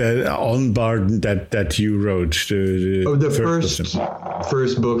books on Barden that you wrote? The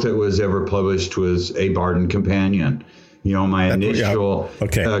first book that was ever published was A Barden Companion. You know, my initial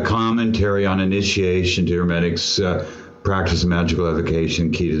commentary on initiation to hermetics. Practice of magical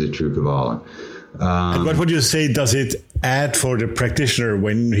evocation, key to the true Kabbalah. And what would you say does it add for the practitioner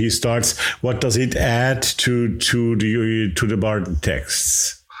when he starts? What does it add to the Barden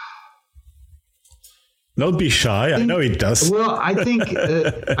texts? Don't be shy. I know it does. Well, I think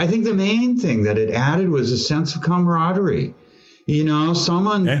the main thing that it added was a sense of camaraderie. You know,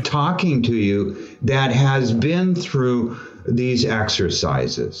 someone talking to you that has been through these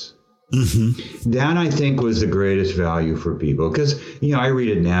exercises. Mm-hmm. That, I think, was the greatest value for people, because, you know, I read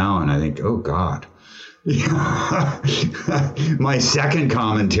it now and I think, oh God, my second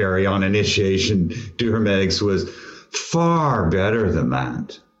commentary on initiation to hermetics was far better than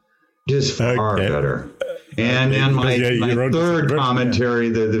that, just far better. And then my third commentary,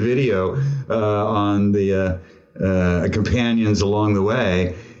 the video on the companions along the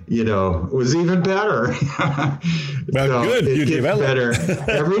way, you know, was even better. Well, so good. It gets better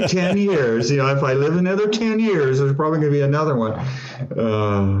every 10 years. You know, if I live another 10 years, there's probably going to be another one.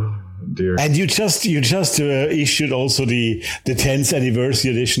 Dear. And you just issued also the 10th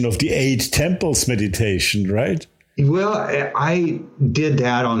anniversary edition of the 8 Temples meditation, right? Well, I did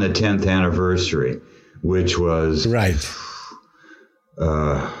that on the 10th anniversary, which was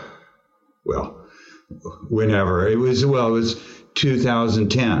whenever it was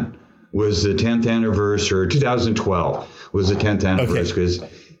 2010 was the 10th anniversary, or 2012 was the 10th anniversary, because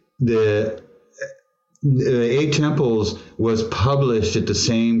the 8 Temples was published at the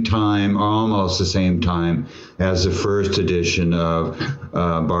same time, or almost the same time, as the first edition of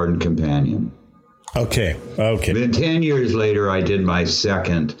Barden Companion. Okay. Then 10 years later, I did my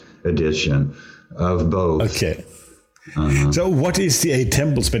second edition of both. Okay. So what is the 8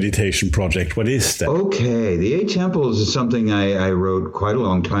 Temples meditation project? What is that? Okay, the 8 Temples is something I wrote quite a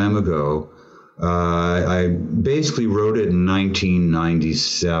long time ago. I basically wrote it in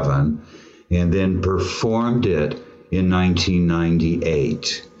 1997 and then performed it in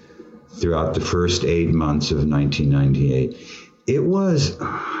 1998 throughout the first 8 months of 1998. It was...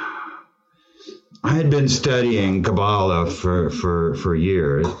 I had been studying Kabbalah for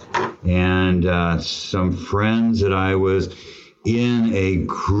years, and some friends that I was in a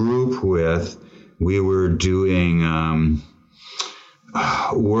group with, we were doing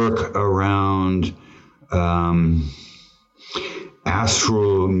work around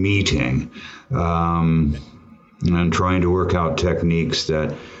astral meeting and trying to work out techniques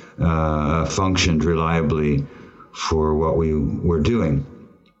that functioned reliably for what we were doing.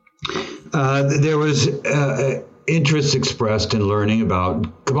 There was interest expressed in learning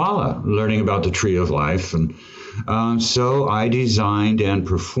about Kabbalah, learning about the Tree of Life. And so I designed and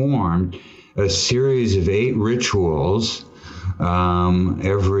performed a series of 8 rituals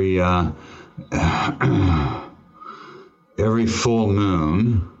every every full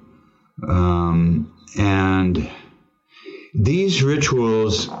moon. And these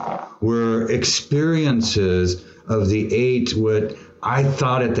rituals were experiences of the 8, what I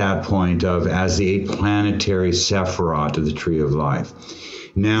thought at that point of as the 8 planetary Sephirot of the Tree of Life.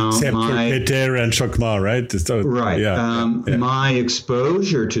 Now, Keter and Chokmah, right? So, right. My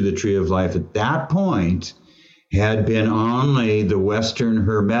exposure to the Tree of Life at that point had been only the Western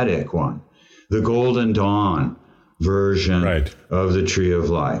Hermetic one, the Golden Dawn version of the Tree of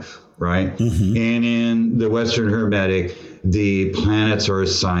Life, right? Mm-hmm. And in the Western Hermetic, the planets are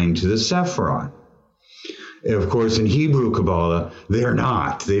assigned to the Sephirot. Of course, in Hebrew Kabbalah, they're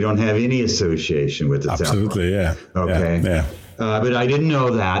not. They don't have any association with the Absolutely, Sephirot. Yeah. Okay. Yeah. But I didn't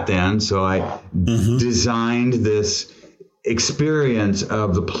know that then, so I designed this experience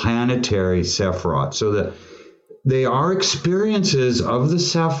of the planetary Sephirot. So that they are experiences of the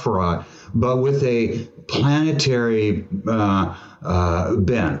Sephirot, but with a planetary bent.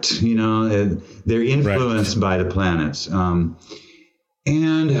 You know, they're influenced by the planets. And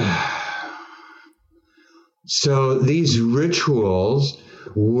so these rituals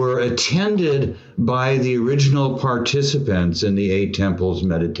were attended by the original participants in the 8 Temples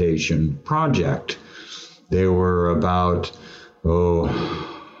Meditation Project. There were about, a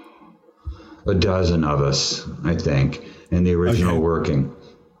dozen of us, I think, in the original working.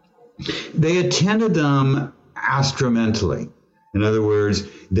 They attended them astromentally. In other words,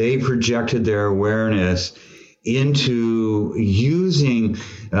 they projected their awareness into using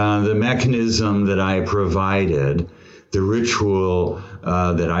the mechanism that I provided, the ritual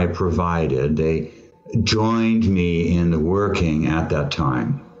that I provided. They joined me in the working at that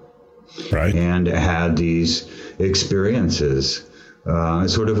time. Right. And had these experiences,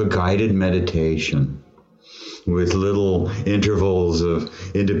 sort of a guided meditation with little intervals of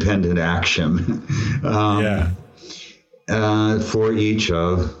independent action for each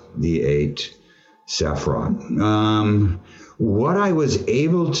of the 8 Sephirot. What I was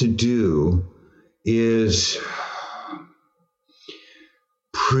able to do is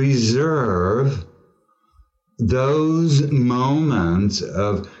preserve those moments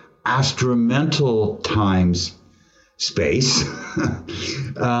of astromental space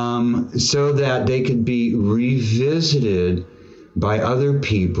so that they could be revisited by other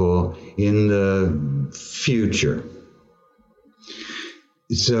people in the future.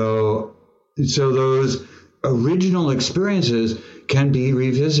 So those original experiences can be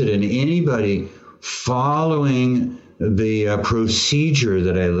revisited, and anybody following the procedure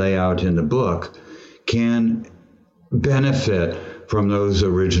that I lay out in the book can benefit from those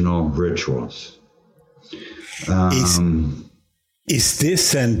original rituals. Is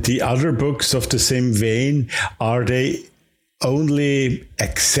this and the other books of the same vein, are they only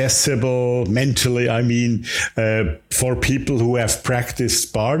accessible mentally, for people who have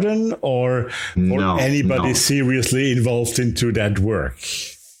practiced pardon, or for anybody seriously involved into that work?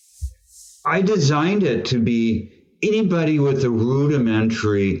 I designed it to be anybody with a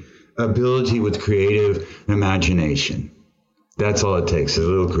rudimentary ability with creative imagination. That's all it takes, a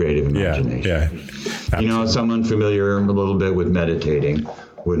little creative imagination. Yeah. You know, someone familiar a little bit with meditating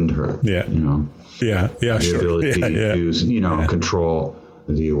wouldn't hurt. Yeah. You know. Yeah, the ability to use, control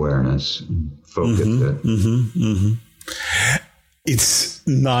the awareness, focus it. It's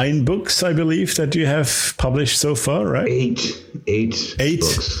 9 books, I believe, that you have published so far, right? 8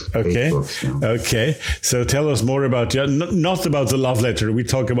 books. Okay. 8 books, yeah. Okay. So tell us more about, not about the love letter. We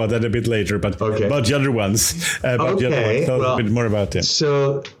talk about that a bit later, but about the other ones. Tell us a bit more about them.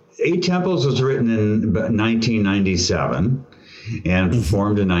 So 8 Temples was written in 1997 and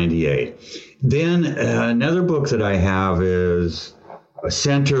performed in 98. Then another book that I have is A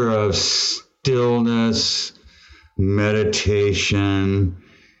Center of Stillness, Meditation,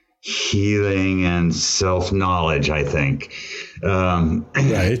 Healing, and Self-Knowledge, I think.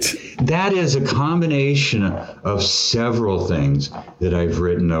 Right. That is a combination of several things that I've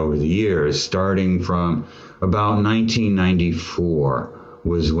written over the years, starting from about 1994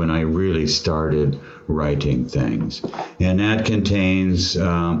 was when I really started writing things. And that contains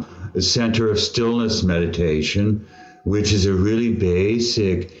a Center of Stillness meditation, which is a really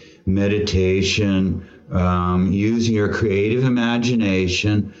basic meditation using your creative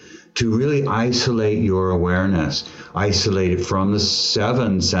imagination to really isolate your awareness, isolate it from the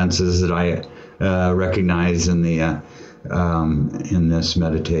 7 senses that I recognize in the in this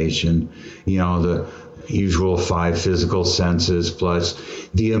meditation. You know, the usual 5 physical senses plus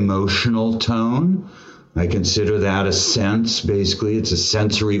the emotional tone I consider that a sense. Basically, it's a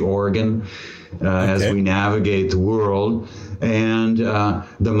sensory organ as we navigate the world. And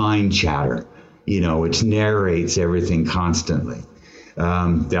the mind chatter, which narrates everything constantly.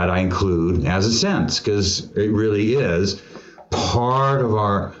 That I include as a sense, because it really is part of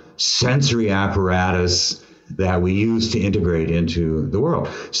our sensory apparatus that we use to integrate into the world.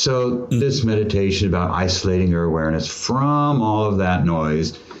 So this meditation about isolating your awareness from all of that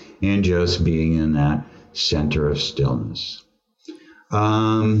noise and just being in that center of stillness.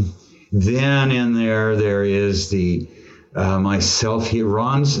 Then in there is the Ron's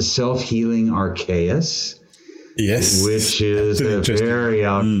self-healing Archaeus. Yes, which is a very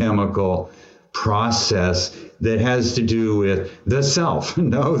alchemical process that has to do with the self.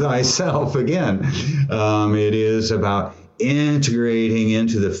 Know thyself again. It is about integrating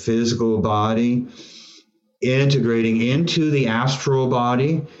into the physical body, integrating into the astral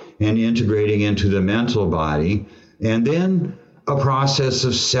body, and integrating into the mental body, and then a process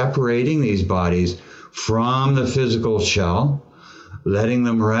of separating these bodies from the physical shell, letting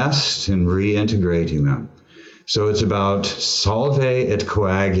them rest and reintegrating them. So it's about solve et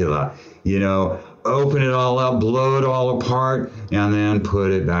coagula, open it all up, blow it all apart, and then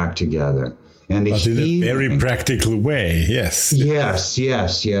put it back together. And but in a very practical way, yes. Yes.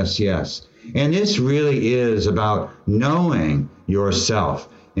 And this really is about knowing yourself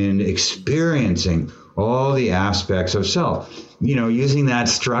and experiencing all the aspects of self, using that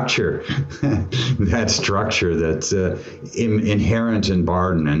structure, that's inherent in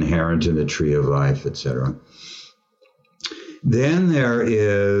Barden, inherent in the Tree of Life, etc. Then there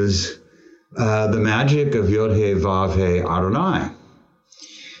is the magic of Yod-Heh Vav-Heh Adonai.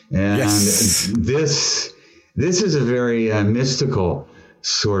 And this is a very mystical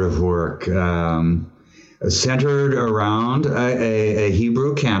sort of work, centered around a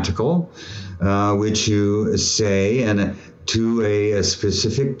Hebrew canticle, which you say to a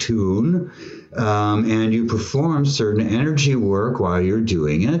specific tune, and you perform certain energy work while you're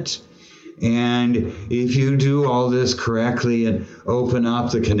doing it. And if you do all this correctly and open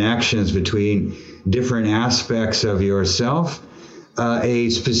up the connections between different aspects of yourself, a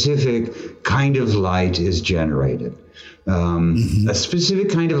specific kind of light is generated. A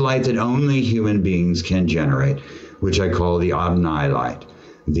specific kind of light that only human beings can generate, which I call the Adonai light,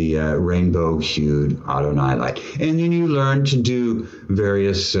 the rainbow-hued Adonai light. And then you learn to do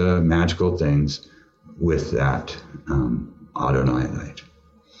various magical things with that Adonai light.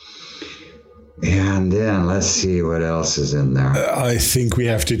 And then let's see what else is in there. I think we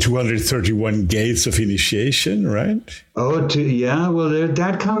have the 231 gates of initiation, right? Oh, well,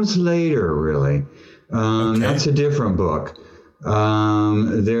 that comes later, really. That's a different book.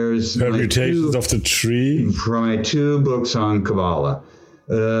 There's Permutations of the Tree. From my 2 books on Kabbalah.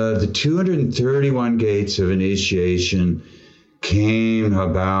 The 231 gates of initiation came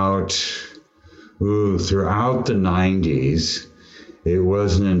about throughout the 90s. It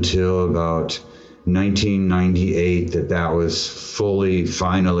wasn't until about 1998 that was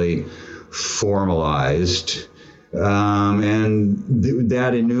finally formalized. And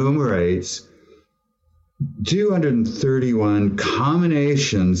that enumerates 231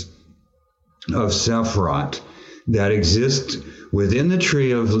 combinations of Sephiroth that exist within the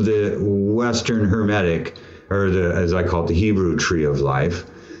tree of the Western Hermetic, or as I call it, the Hebrew tree of life,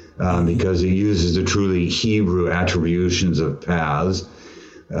 because it uses the truly Hebrew attributions of paths.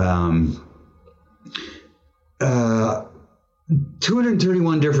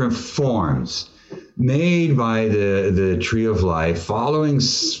 231 different forms made by the tree of life, following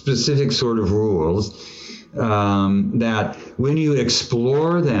specific sort of rules, that when you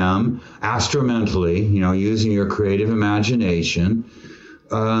explore them astromentally, using your creative imagination,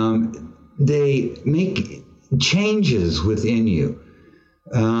 they make changes within you.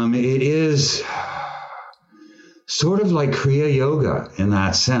 It is sort of like Kriya Yoga in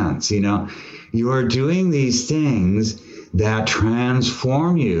that sense. You are doing these things that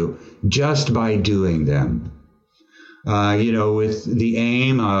transform you just by doing them, with the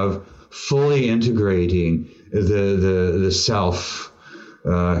aim of fully integrating the self,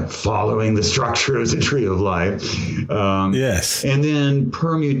 following the structure of the tree of life. Yes. And then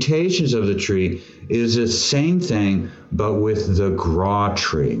permutations of the tree is the same thing, but with the Gra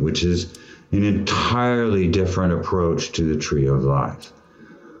tree, which is an entirely different approach to the tree of life.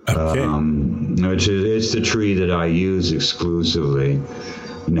 Okay. It's the tree that I use exclusively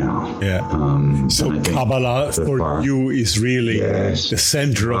now. Yeah. So Kabbalah for you is really the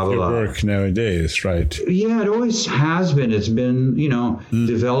center of your work nowadays, right? Yeah, it always has been. It's been,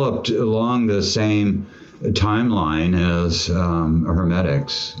 developed along the same timeline as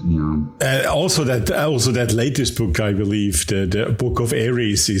Hermetics, Also that latest book, I believe, the Book of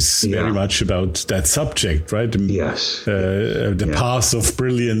Aries, is very much about that subject, right? Yes. The path of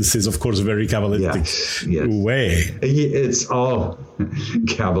brilliance is, of course, a very Kabbalistic way. It's all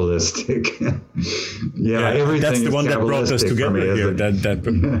Kabbalistic. Everything. That's the one that brought us together here. That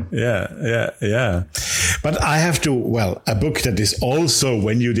book. Yeah. But I have to, a book that is also,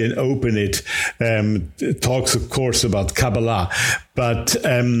 when you then open it, talks, of course, about Kabbalah. But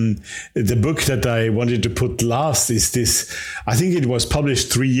the book that I wanted to put last is this, I think it was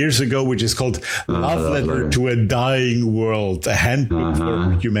published 3 years ago, which is called Love Letter to a Dying World, a Handbook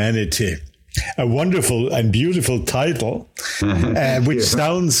for Humanity. A wonderful and beautiful title, which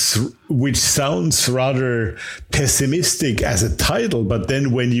sounds rather pessimistic as a title, but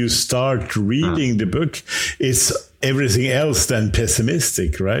then when you start reading the book, it's everything else than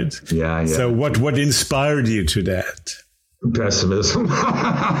pessimistic, right? Yeah. So what inspired you to that? Pessimism.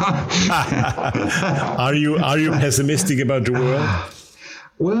 Are you pessimistic about the world?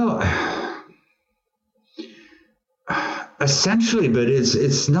 Well, essentially, but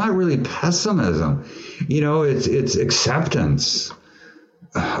it's not really pessimism. It's acceptance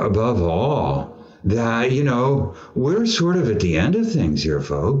above all that, we're sort of at the end of things here,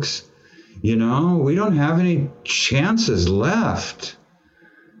 folks. We don't have any chances left.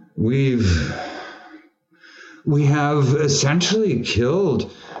 We have essentially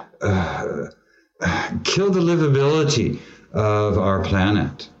killed the livability of our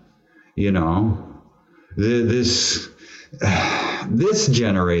planet. This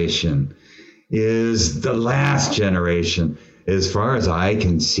generation is the last generation, as far as I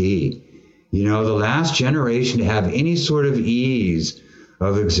can see. The last generation to have any sort of ease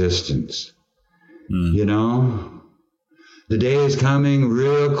of existence. The day is coming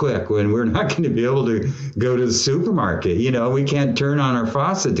real quick when we're not going to be able to go to the supermarket. We can't turn on our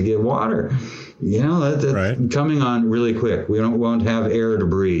faucet to get water. That's right. Coming on really quick. We won't have air to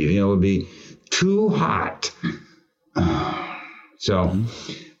breathe. It'll be too hot. So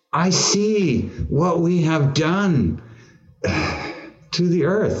I see what we have done to the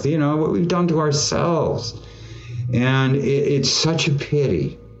earth, what we've done to ourselves. And it's such a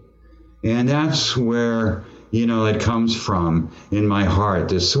pity. And that's where, it comes from in my heart,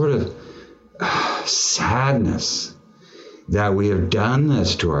 this sort of sadness that we have done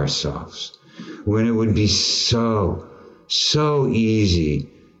this to ourselves, when it would be so easy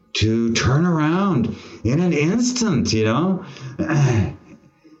to turn around in an instant. It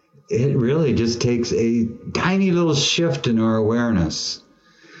really just takes a tiny little shift in our awareness.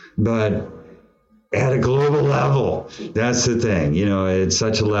 But at a global level, that's the thing. It's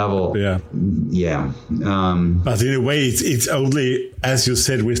such a level. Yeah. But in a way, it's only, as you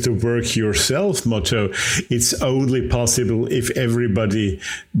said with the work yourself motto, it's only possible if everybody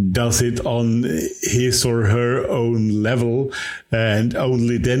does it on his or her own level, and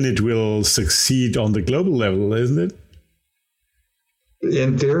only then it will succeed on the global level, isn't it?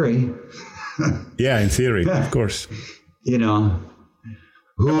 In theory. Yeah, in theory, of course.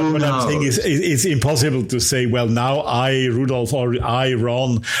 What I'm saying is, it's impossible to say, well, now I, Rudolf, or I,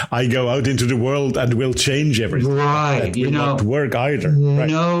 Ron, I go out into the world and will change everything. Right. That will not work either. Right.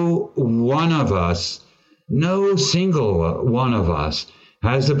 No single one of us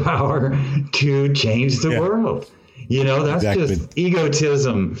has the power to change the world. That's just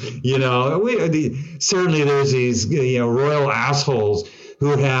egotism. Certainly there's these, royal assholes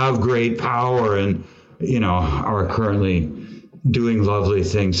who have great power and, are currently doing lovely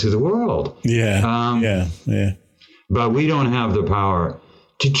things to the world. Yeah. But we don't have the power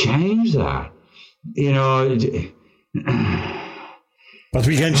to change that. But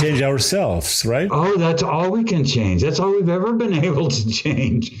we can change ourselves, right? Oh, that's all we can change. That's all we've ever been able to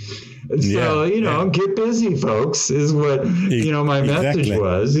change. So, get busy, folks, is what, my message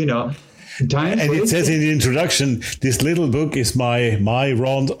was, And it says in the introduction, this little book is my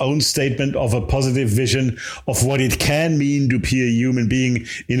Ron's own statement of a positive vision of what it can mean to be a human being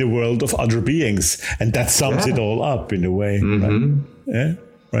in a world of other beings. And that sums it all up in a way. Mm-hmm. Right? Yeah.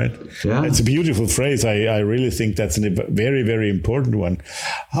 Right. Yeah. It's a beautiful phrase. I really think that's a very, very important one,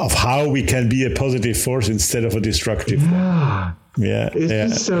 of how we can be a positive force instead of a destructive force.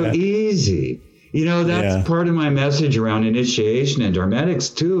 It's just so easy. That's part of my message around initiation and Hermetics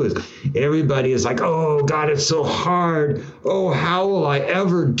too, is everybody is like, oh God, it's so hard. Oh, how will I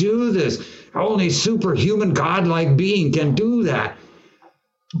ever do this? Only superhuman godlike being can do that.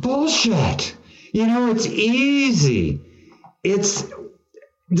 Bullshit. It's easy.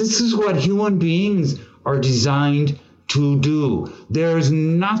 This is what human beings are designed to do. There's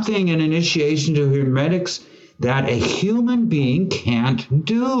nothing in initiation to Hermetics that a human being can't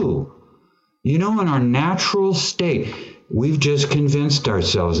do. You know, in our natural state, we've just convinced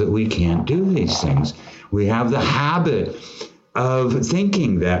ourselves that we can't do these things. We have the habit of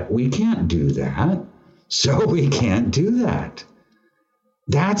thinking that we can't do that, so we can't do that.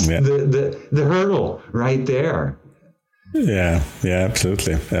 That's the hurdle right there. Yeah,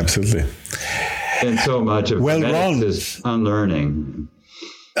 absolutely. And so much of Ron, is unlearning.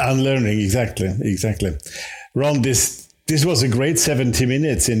 Unlearning, exactly. Ron, this was a great 70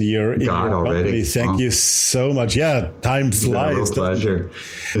 minutes in your company. Thank you so much. Yeah, time flies. It's a real pleasure.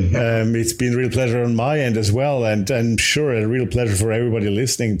 It's been a real pleasure on my end as well, and I'm sure a real pleasure for everybody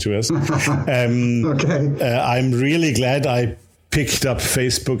listening to us. Okay. I'm really glad I picked up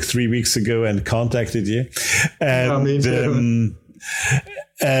Facebook 3 weeks ago and contacted you. And, me too.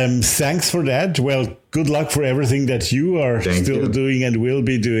 Thanks for that. Well, good luck for everything that you are still doing and will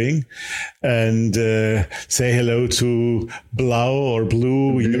be doing. And say hello to Blau or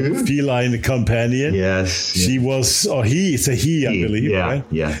Blue, your feline companion. Yes. She was, or he, it's a he, I believe. Yeah, right?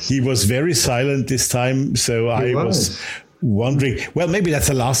 yes. He was very silent this time. So I was wondering, well, maybe that's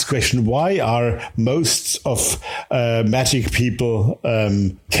the last question. Why are most of magic people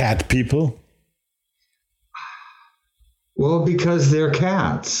cat people? Well, because they're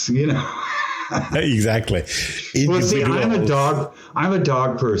cats, you know. Exactly. Well, see, I'm a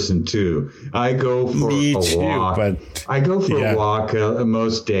dog person too. I go for a walk. I go for a walk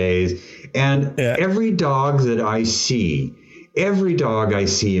most days, and every dog I see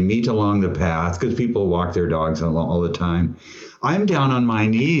and meet along the path, because people walk their dogs all the time, I'm down on my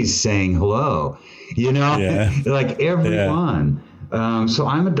knees saying hello. You know, like everyone. So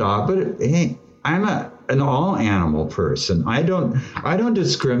I'm a dog, but hey, I'm an all animal person. I don't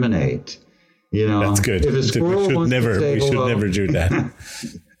discriminate. You know, that's good. If a squirrel we should never do that.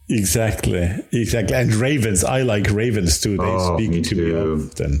 Exactly. And ravens, I like ravens too. They speak to me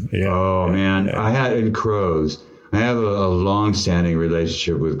often. Man, I had in crows. I have a long-standing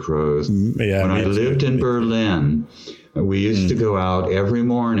relationship with crows. When I lived in Berlin, we used to go out every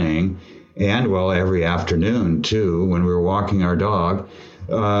morning and every afternoon too, when we were walking our dog,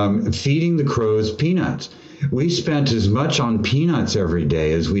 feeding the crows peanuts. We spent as much on peanuts every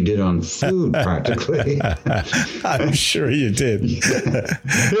day as we did on food, practically. I'm sure you did.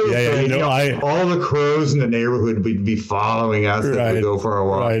 All the crows in the neighborhood would be following us as we go for a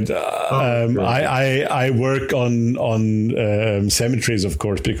walk. Right. I work on cemeteries, of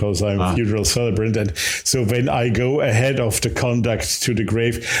course, because I'm a funeral celebrant, and so when I go ahead of the conduct to the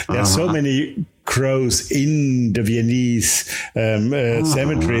grave, there are so many crows in the Viennese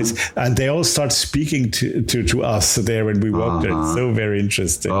cemeteries, and they all start speaking to us there when we walk there. It's so very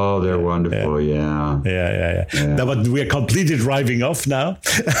interesting. Oh, they're wonderful. Yeah. No, but we're completely driving off now.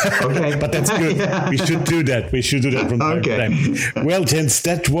 Okay. But that's good. We should do that. from time to time. Well, gents,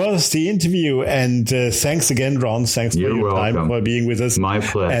 that was the interview, and thanks again, Ron. Thanks for your time, for being with us. My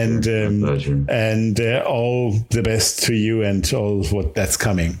pleasure. And my pleasure. And all the best to you and all what that's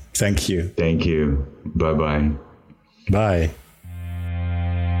coming. Thank you. Thank you. Bye-bye. Bye.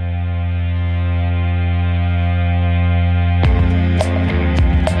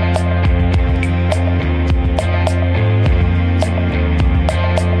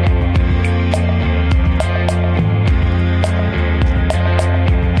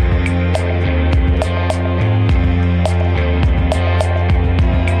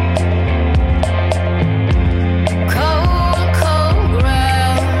 Cold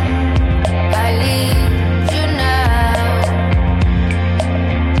ground, I leave you now.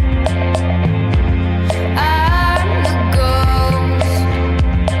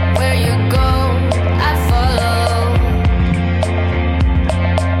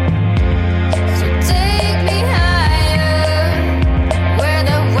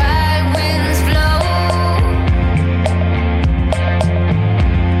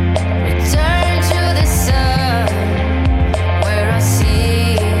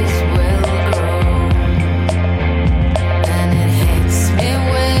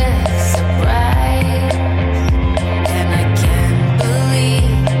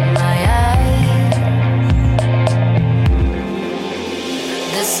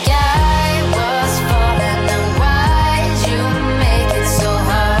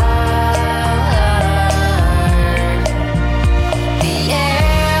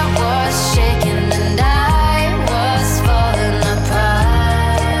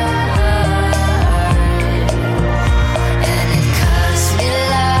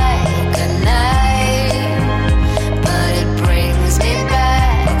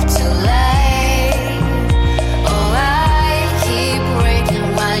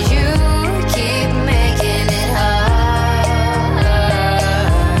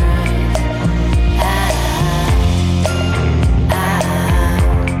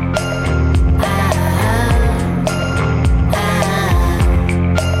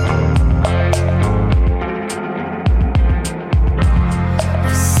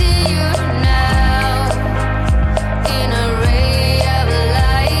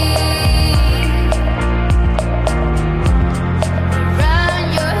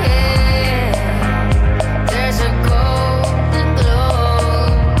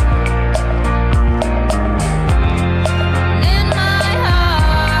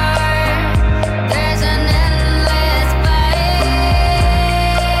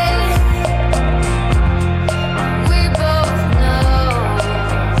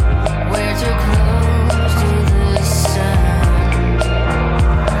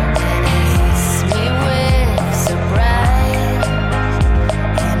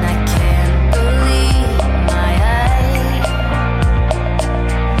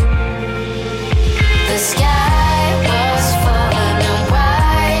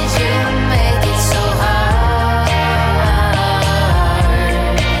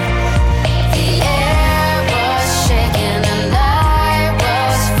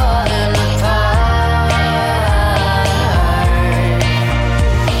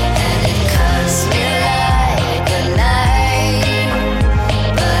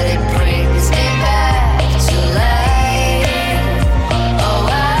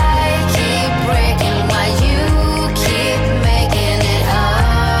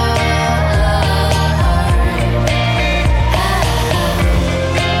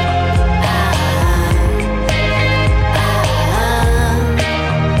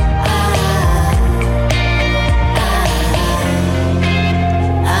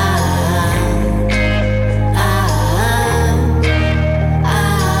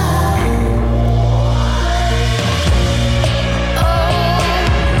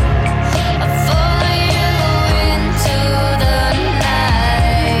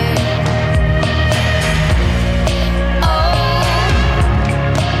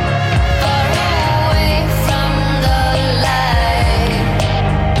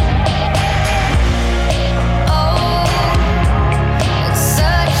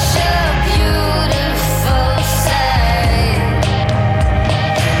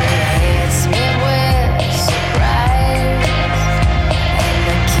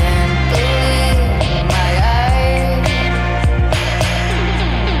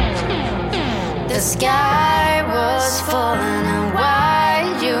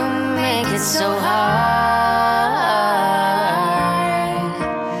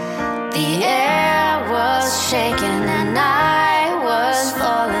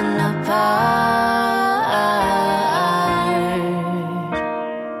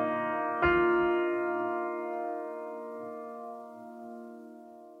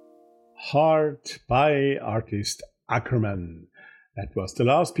 Heart by artist Ackerman. That was the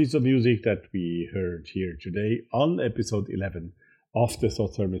last piece of music that we heard here today on episode 11 of the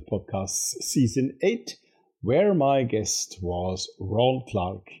Thoth Hermit Podcast Season 8, where my guest was Ron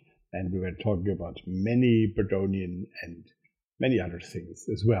Clark, and we were talking about many Burdonian and many other things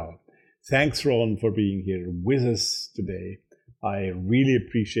as well. Thanks, Ron, for being here with us today. I really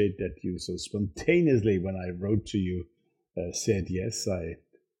appreciate that you so spontaneously, when I wrote to you, said yes. I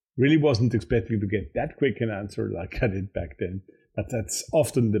really wasn't expecting to get that quick an answer like I did back then. But that's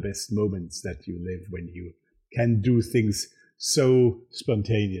often the best moments that you live, when you can do things so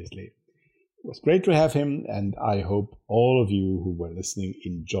spontaneously. It was great to have him, and I hope all of you who were listening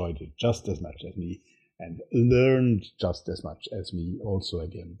enjoyed it just as much as me and learned just as much as me also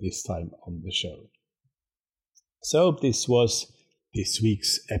again this time on the show. So this was this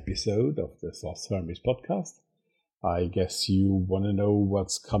week's episode of the Thoth Hermit Podcast. I guess you want to know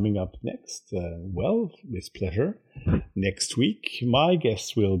what's coming up next. Well, with pleasure. Next week, my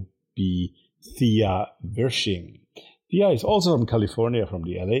guest will be Thea Wersching. Thea is also from California, from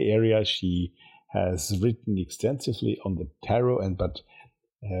the LA area. She has written extensively on the tarot, but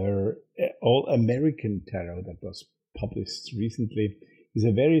her All-American Tarot that was published recently is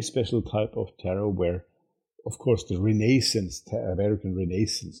a very special type of tarot where, of course, the American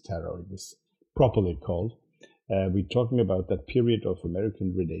Renaissance Tarot is properly called. We're talking about that period of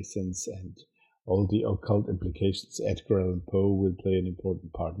American Renaissance and all the occult implications. Edgar Allan Poe will play an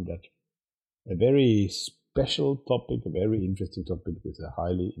important part in that. A very special topic, a very interesting topic with a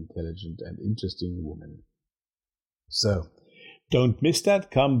highly intelligent and interesting woman. So, don't miss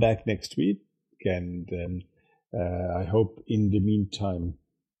that. Come back next week. And I hope in the meantime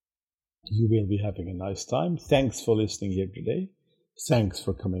you will be having a nice time. Thanks for listening here today. Thanks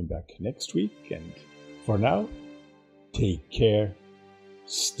for coming back next week. And for now, take care,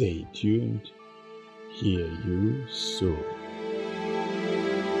 stay tuned, hear you soon.